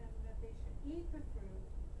unto them that they should eat the fruit,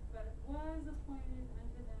 but it was appointed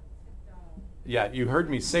unto them to die. Yeah, you heard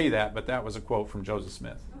me say that, but that was a quote from Joseph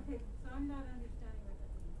Smith. Okay, so I'm not understanding what that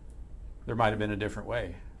means. There might have been a different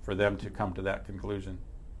way for them to come to that conclusion.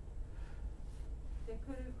 They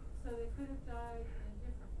could have died in a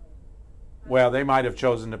different way. Well, they might have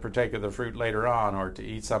chosen to partake of the fruit later on, or to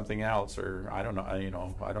eat something else, or I don't know.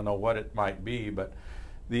 I don't know what it might be. But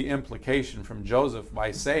the implication from Joseph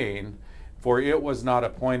by saying, "For it was not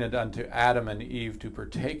appointed unto Adam and Eve to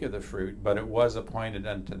partake of the fruit, but it was appointed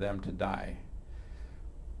unto them to die,"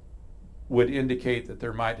 would indicate that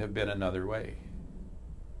there might have been another way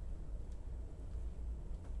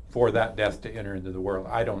for that death to enter into the world.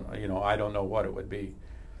 I don't know what it would be.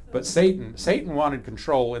 But Satan wanted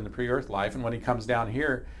control in the pre-earth life, and when he comes down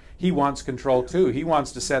here, he wants control too. He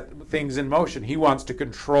wants to set things in motion. He wants to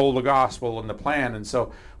control the gospel and the plan. And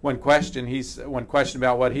so when questioned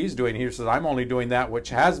about what he's doing, he says, "I'm only doing that which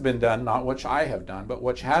has been done, not which I have done, but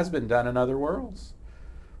which has been done in other worlds."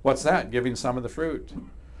 What's that? Giving some of the fruit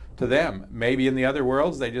to them. Maybe in the other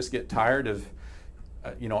worlds they just get tired of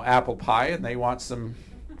apple pie, and they want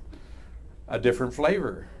a different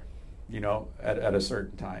flavor, at a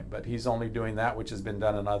certain time. But he's only doing that which has been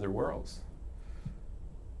done in other worlds,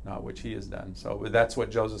 not which he has done. So that's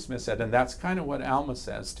what Joseph Smith said, and that's kind of what Alma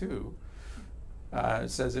says too.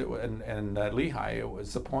 It says it in Lehi, it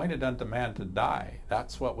was appointed unto man to die.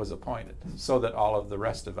 That's what was appointed, so that all of the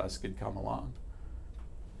rest of us could come along.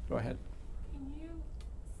 Go ahead. Can you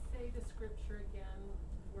say the scripture again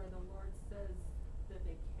where the Lord says that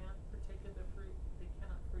they can't partake of the fruit, they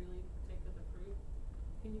cannot freely partake of the fruit?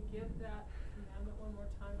 Can you give that commandment one more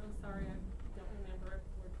time? I'm sorry, I don't remember it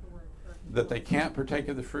word for word. That they can't partake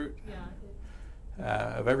of the fruit?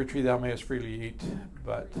 Yeah. Of every tree thou mayest freely eat,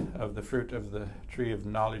 but of the fruit of the tree of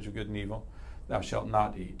knowledge of good and evil thou shalt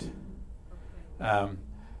not eat. Okay.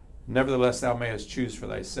 Nevertheless thou mayest choose for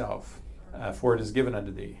thyself, for it is given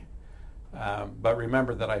unto thee. But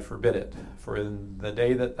remember that I forbid it, for in the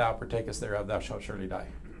day that thou partakest thereof thou shalt surely die.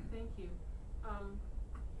 Thank you.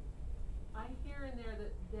 I hear in there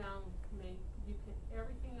that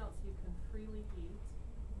everything else you can freely eat,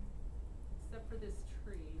 except for this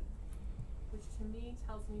tree, which to me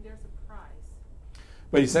tells me there's a price.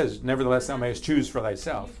 But he says, nevertheless thou mayest choose for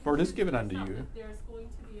thyself, for it is given unto Yourself, you. that there's going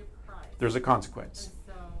to be a price. There's a consequence.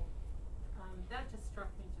 And so that just struck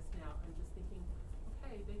me just now. I'm just thinking,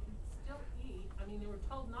 okay, they can still eat. I mean, they were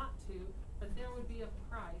told not to, but there would be a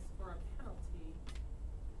price or a penalty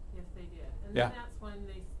if they did. And Yeah. then that's when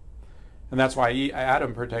they. And that's why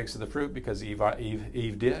Adam partakes of the fruit, because Eve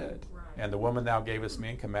did. Right. And the woman thou gavest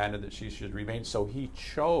me and commanded that she should remain. So he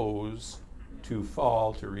chose to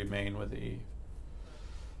fall to remain with Eve.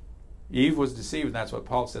 Eve was deceived, and that's what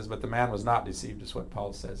Paul says, but the man was not deceived, is what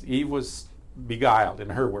Paul says. Eve was beguiled,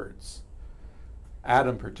 in her words.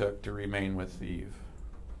 Adam partook to remain with Eve.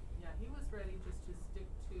 Yeah, he was ready just to stick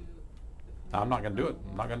to the. I'm not going to do it.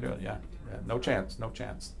 I'm not going to do it, yeah. No chance, no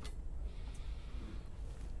chance.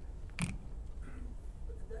 But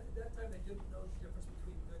at that time, they didn't know the difference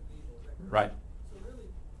between good and evil. Is that correct? Right. So really,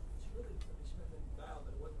 she might have been beguiled,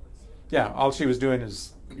 but it wasn't really sin. Yeah, all she was doing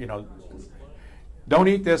is, don't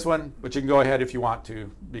eat this one, but you can go ahead if you want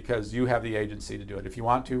to, because you have the agency to do it. If you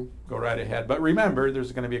want to, go right ahead. But remember,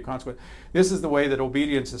 there's going to be a consequence. This is the way that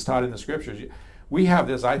obedience is taught in the scriptures. We have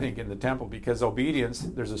this, I think, in the temple, because obedience,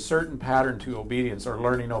 there's a certain pattern to obedience, or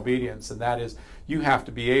learning obedience, and that is you have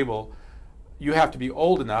to be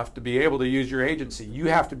old enough to be able to use your agency. You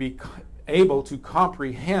have to be able to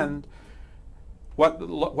comprehend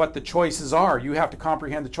what the choices are. You have to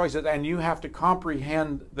comprehend the choices, and you have to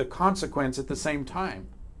comprehend the consequence at the same time.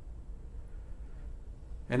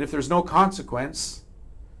 And if there's no consequence,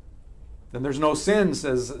 then there's no sin,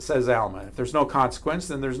 says Alma. If there's no consequence,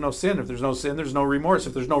 then there's no sin. If there's no sin, there's no remorse.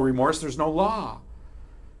 If there's no remorse, there's no law.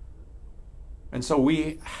 And so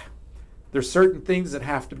There's certain things that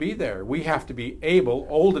have to be there. We have to be able,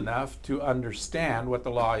 old enough to understand what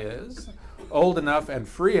the law is, old enough and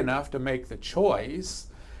free enough to make the choice,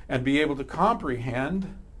 and be able to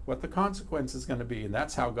comprehend what the consequence is going to be. And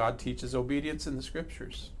that's how God teaches obedience in the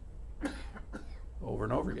Scriptures. Over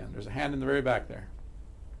and over again. There's a hand in the very back there.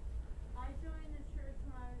 I joined the church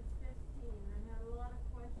when I was 15 and had a lot of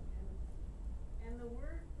questions. And the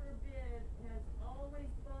word forbid has always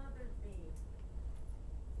bothered me.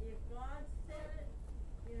 If God said it,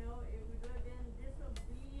 you know, it would have been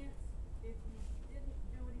disobedience if you didn't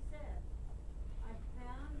do what he said. I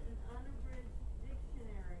found an unabridged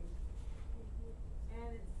dictionary,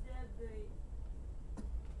 and it said the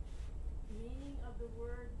meaning of the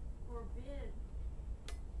word forbid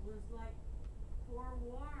was like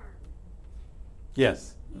forewarned.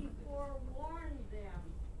 Yes. He forewarned them.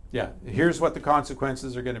 Yeah. Here's what the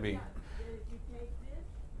consequences are going to be. Yeah, that if you take this,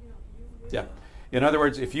 you know, you will. Yeah. In other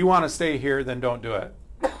words, if you want to stay here, then don't do it.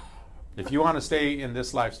 If you want to stay in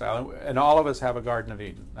this lifestyle, and all of us have a Garden of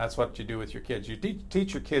Eden. That's what you do with your kids. You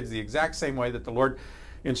teach your kids the exact same way that the Lord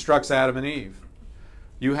instructs Adam and Eve.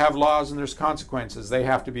 You have laws and there's consequences. They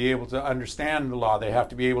have to be able to understand the law. They have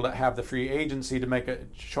to be able to have the free agency to make a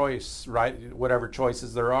choice, right? Whatever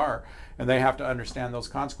choices there are. And they have to understand those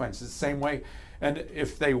consequences. The same way. And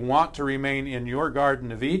if they want to remain in your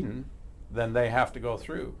Garden of Eden, then they have to go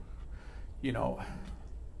through. You know,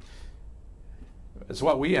 it's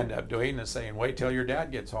what we end up doing is saying, wait till your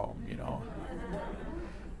dad gets home, you know.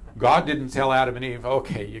 God didn't tell Adam and Eve,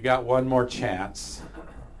 okay, you got one more chance.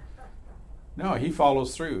 No, he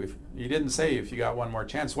follows through. He didn't say if you got one more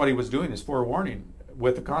chance. What he was doing is forewarning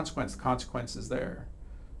with the consequence. The consequence is there.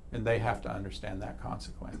 And they have to understand that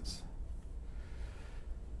consequence.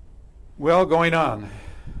 Well, going on.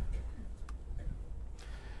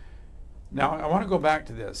 Now, I want to go back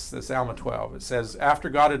to this Alma 12. It says, after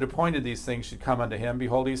God had appointed these things should come unto him,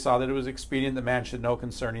 behold, he saw that it was expedient that man should know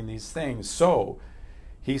concerning these things. So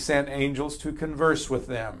he sent angels to converse with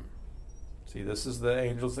them. See, this is the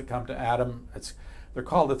angels that come to Adam. They're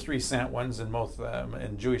called the three sent ones in both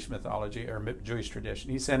in Jewish mythology or Jewish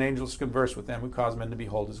tradition. He sent angels to converse with them who caused men to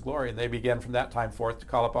behold his glory. And they began from that time forth to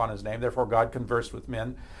call upon his name. Therefore God conversed with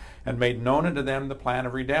men and made known unto them the plan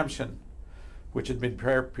of redemption, which had been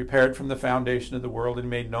prepared from the foundation of the world, and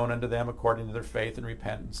made known unto them according to their faith and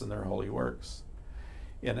repentance and their holy works.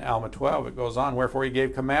 In Alma 12 it goes on, wherefore he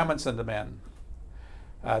gave commandments unto men.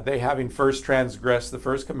 They having first transgressed the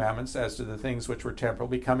first commandments as to the things which were temporal,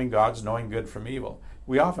 becoming gods, knowing good from evil.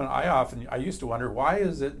 I used to wonder, why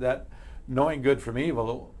is it that knowing good from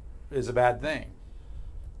evil is a bad thing?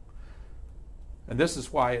 And this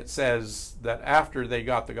is why it says that after they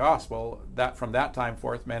got the gospel, that from that time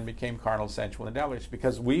forth men became carnal, sensual, and devilish,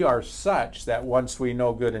 because we are such that once we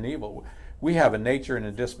know good and evil, we have a nature and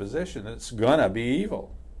a disposition that's gonna be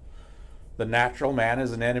evil. The natural man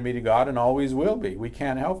is an enemy to God and always will be. We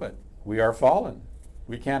can't help it. We are fallen.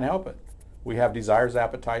 We can't help it. We have desires,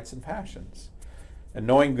 appetites, and passions. And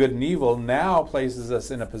knowing good and evil now places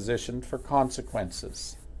us in a position for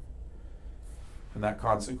consequences. And that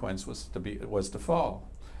consequence was to fall.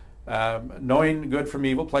 Knowing good from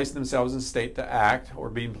evil, placing themselves in state to act, or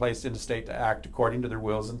being placed in a state to act according to their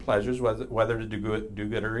wills and pleasures, whether to do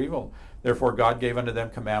good or evil. Therefore God gave unto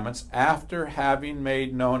them commandments after having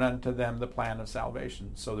made known unto them the plan of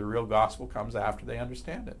salvation. So the real gospel comes after they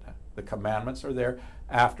understand it. The commandments are there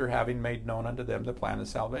after having made known unto them the plan of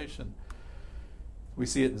salvation. We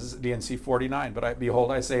see it in DNC 49. But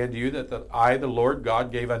behold, I say unto you that I, the Lord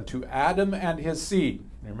God, gave unto Adam and his seed.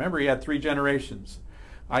 Remember, he had 3 generations.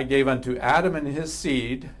 I gave unto Adam and his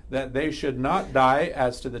seed that they should not die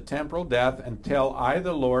as to the temporal death until I,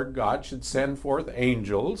 the Lord God, should send forth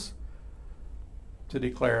angels to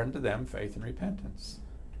declare unto them faith and repentance.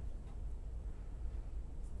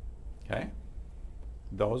 Okay?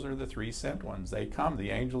 Those are the 3 sent ones. They come, the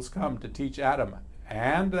angels come to teach Adam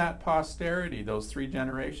and that posterity, those 3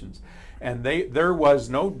 generations. And there was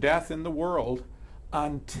no death in the world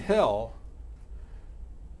until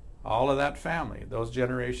all of that family, those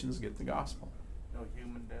generations, get the gospel. No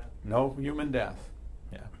human death? No human death.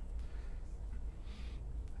 Yeah.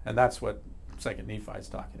 And that's what 2nd Nephi is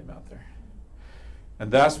talking about there. And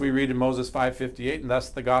thus we read in Moses 5:58, and thus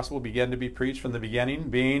the gospel began to be preached from the beginning,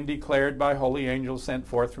 being declared by holy angels sent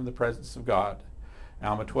forth from the presence of God.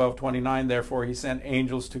 Alma 12:29, therefore he sent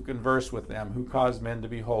angels to converse with them, who caused men to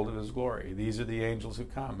behold of his glory. These are the angels who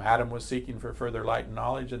come. Adam was seeking for further light and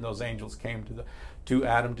knowledge, and those angels came to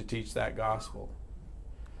Adam to teach that gospel.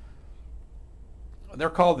 They're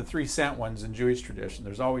called the 3 sent ones in Jewish tradition.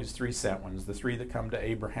 There's always 3 sent ones, the 3 that come to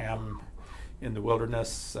Abraham in the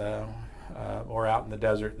wilderness or out in the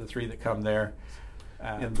desert, the three that come there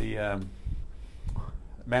in the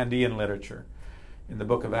Mandean literature. In the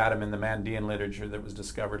book of Adam, in the Mandean literature that was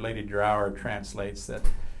discovered, Lady Drower translates that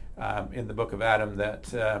in the book of Adam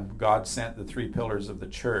that God sent the three pillars of the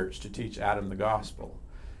church to teach Adam the gospel.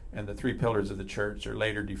 And the three pillars of the church are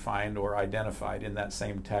later defined or identified in that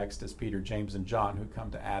same text as Peter, James, and John, who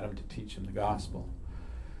come to Adam to teach him the gospel.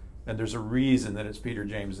 And there's a reason that it's Peter,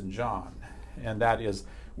 James, and John. And that is,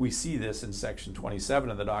 we see this in section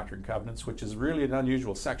 27 of the Doctrine and Covenants, which is really an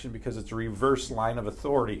unusual section because it's a reverse line of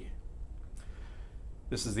authority.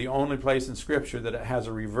 This is the only place in Scripture that it has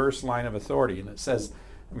a reverse line of authority. And it says,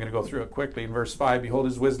 I'm going to go through it quickly. In verse 5, behold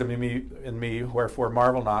his wisdom in me, wherefore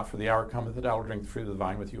marvel not, for the hour cometh that I will drink the fruit of the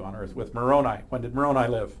vine with you on earth. With Moroni. When did Moroni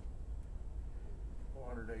live?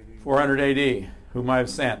 400 AD, whom I have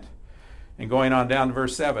sent. And going on down to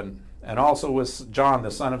verse 7, and also with John, the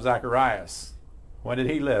son of Zacharias. When did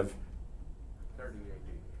he live? 30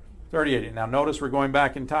 AD. 30 AD. Now notice we're going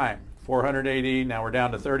back in time. 400 AD, now we're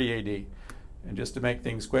down to 30 AD. And just to make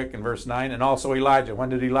things quick, in verse 9, and also Elijah. When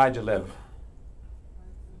did Elijah live?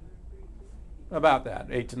 About that,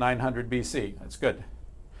 8 to 900 BC. That's good.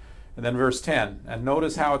 And then verse 10, and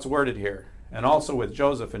notice how it's worded here. And also with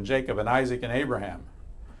Joseph and Jacob and Isaac and Abraham.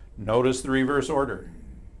 Notice the reverse order.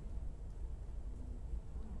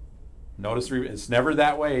 Notice it's never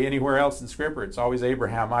that way anywhere else in Scripture. It's always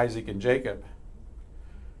Abraham, Isaac, and Jacob.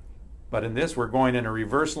 But in this, we're going in a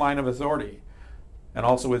reverse line of authority. And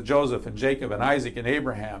also with Joseph and Jacob and Isaac and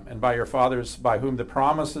Abraham, and by your fathers by whom the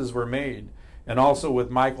promises were made, and also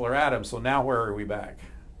with Michael or Adam. So now where are we back?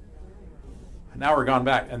 Now we're gone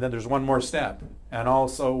back. And then there's one more step. And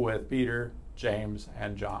also with Peter, James,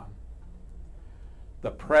 and John.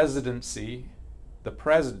 The presidency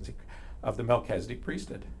of the Melchizedek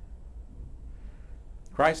priesthood.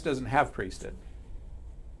 Christ doesn't have priesthood.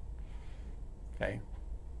 Okay?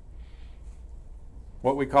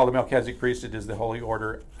 What we call the Melchizedek priesthood is the holy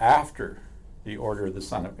order after the order of the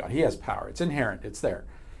Son of God. He has power. It's inherent. It's there.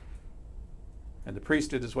 And the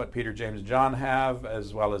priesthood is what Peter, James, and John have,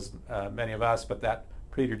 as well as many of us, but that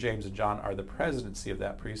Peter, James, and John are the presidency of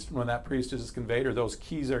that priest. And when that priesthood is conveyed or those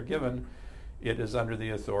keys are given, it is under the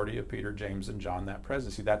authority of Peter, James, and John, that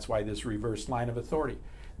presidency. That's why this reverse line of authority.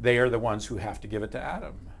 They are the ones who have to give it to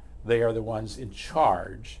Adam. They are the ones in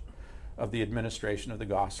charge of the administration of the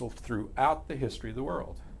gospel throughout the history of the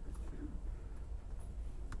world.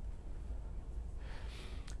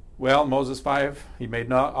 Well, Moses 5, he made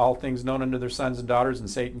not all things known unto their sons and daughters, and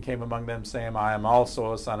Satan came among them, saying, I am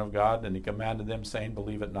also a son of God. And he commanded them, saying,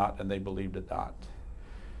 believe it not, and they believed it not.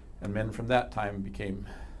 And men from that time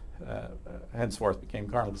henceforth became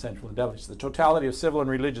carnal, sensual, and devilish. The totality of civil and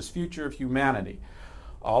religious future of humanity,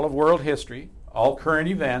 all of world history, all current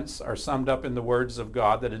events are summed up in the words of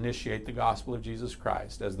God that initiate the gospel of Jesus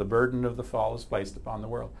Christ as the burden of the fall is placed upon the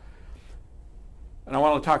world. And I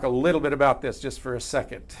want to talk a little bit about this just for a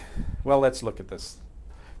second. Well, let's look at this.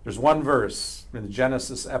 There's one verse in the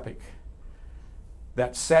Genesis epic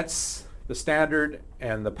that sets the standard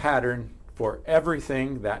and the pattern for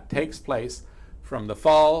everything that takes place from the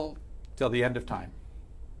fall till the end of time.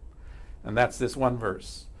 And that's this one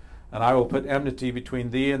verse. And I will put enmity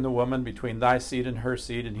between thee and the woman, between thy seed and her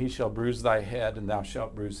seed, and he shall bruise thy head, and thou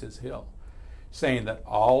shalt bruise his heel. Saying that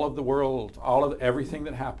all of the world, all of everything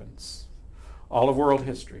that happens, all of world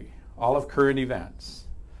history, all of current events,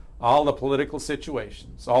 all the political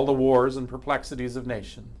situations, all the wars and perplexities of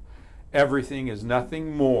nations, everything is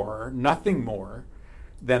nothing more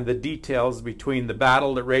than the details between the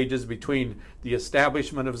battle that rages between the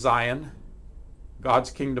establishment of Zion,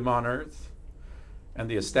 God's kingdom on earth, and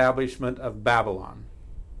the establishment of Babylon.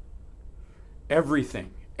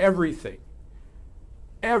 Everything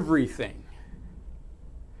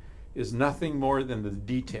is nothing more than the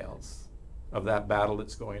details of that battle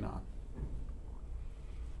that's going on.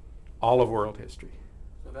 All of world history.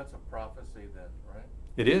 So that's a prophecy then, right?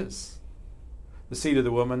 It is. The seed of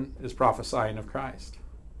the woman is prophesying of Christ.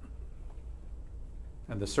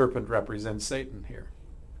 And the serpent represents Satan here.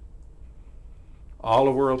 All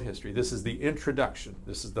of world history. This is the introduction.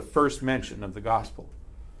 This is the first mention of the gospel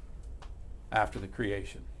after the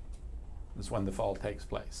creation. This is when the fall takes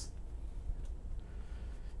place.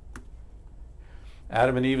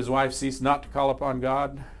 Adam and Eve, his wife, ceased not to call upon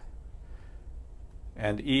God.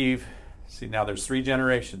 And Eve, see now there's 3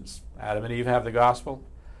 generations. Adam and Eve have the gospel.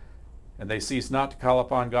 And they ceased not to call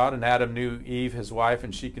upon God. And Adam knew Eve, his wife,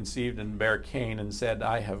 and she conceived and bare Cain, and said,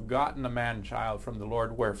 I have gotten a man-child from the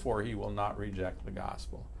Lord, wherefore he will not reject the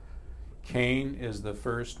gospel. Cain is the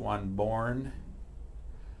first one born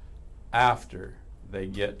after they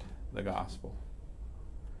get the gospel.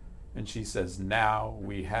 And she says, now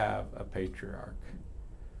we have a patriarch.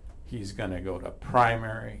 He's going to go to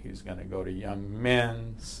primary. He's going to go to young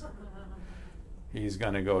men's. He's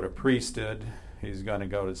going to go to priesthood. He's going to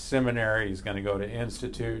go to seminary. He's going to go to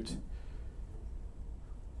institute.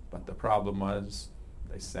 But the problem was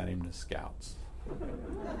they sent him to scouts.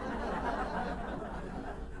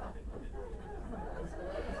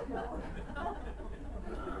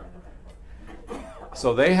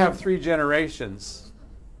 So they have 3 generations,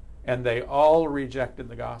 and they all rejected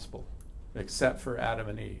the gospel, except for Adam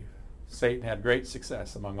and Eve. Satan had great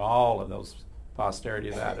success among all of those posterity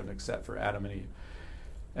of Adam, except for Adam and Eve.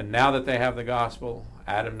 And now that they have the gospel,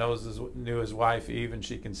 Adam knew his wife Eve, and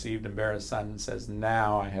she conceived and bare a son, and says,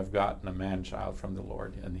 now I have gotten a man-child from the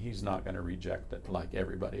Lord, and he's not going to reject it like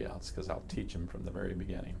everybody else, because I'll teach him from the very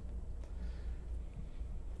beginning.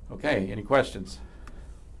 Okay, any questions?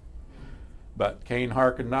 But Cain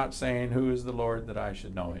hearkened not, saying, who is the Lord that I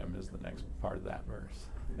should know him, is the next part of that verse.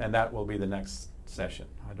 And that will be the next session.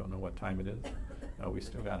 I don't know what time it is. No, we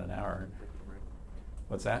still got an hour.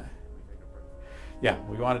 What's that? Yeah,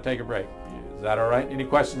 we want to take a break. Is that all right? Any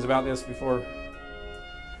questions about this before?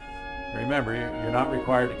 Remember, you're not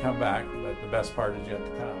required to come back, but the best part is yet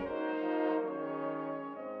to come.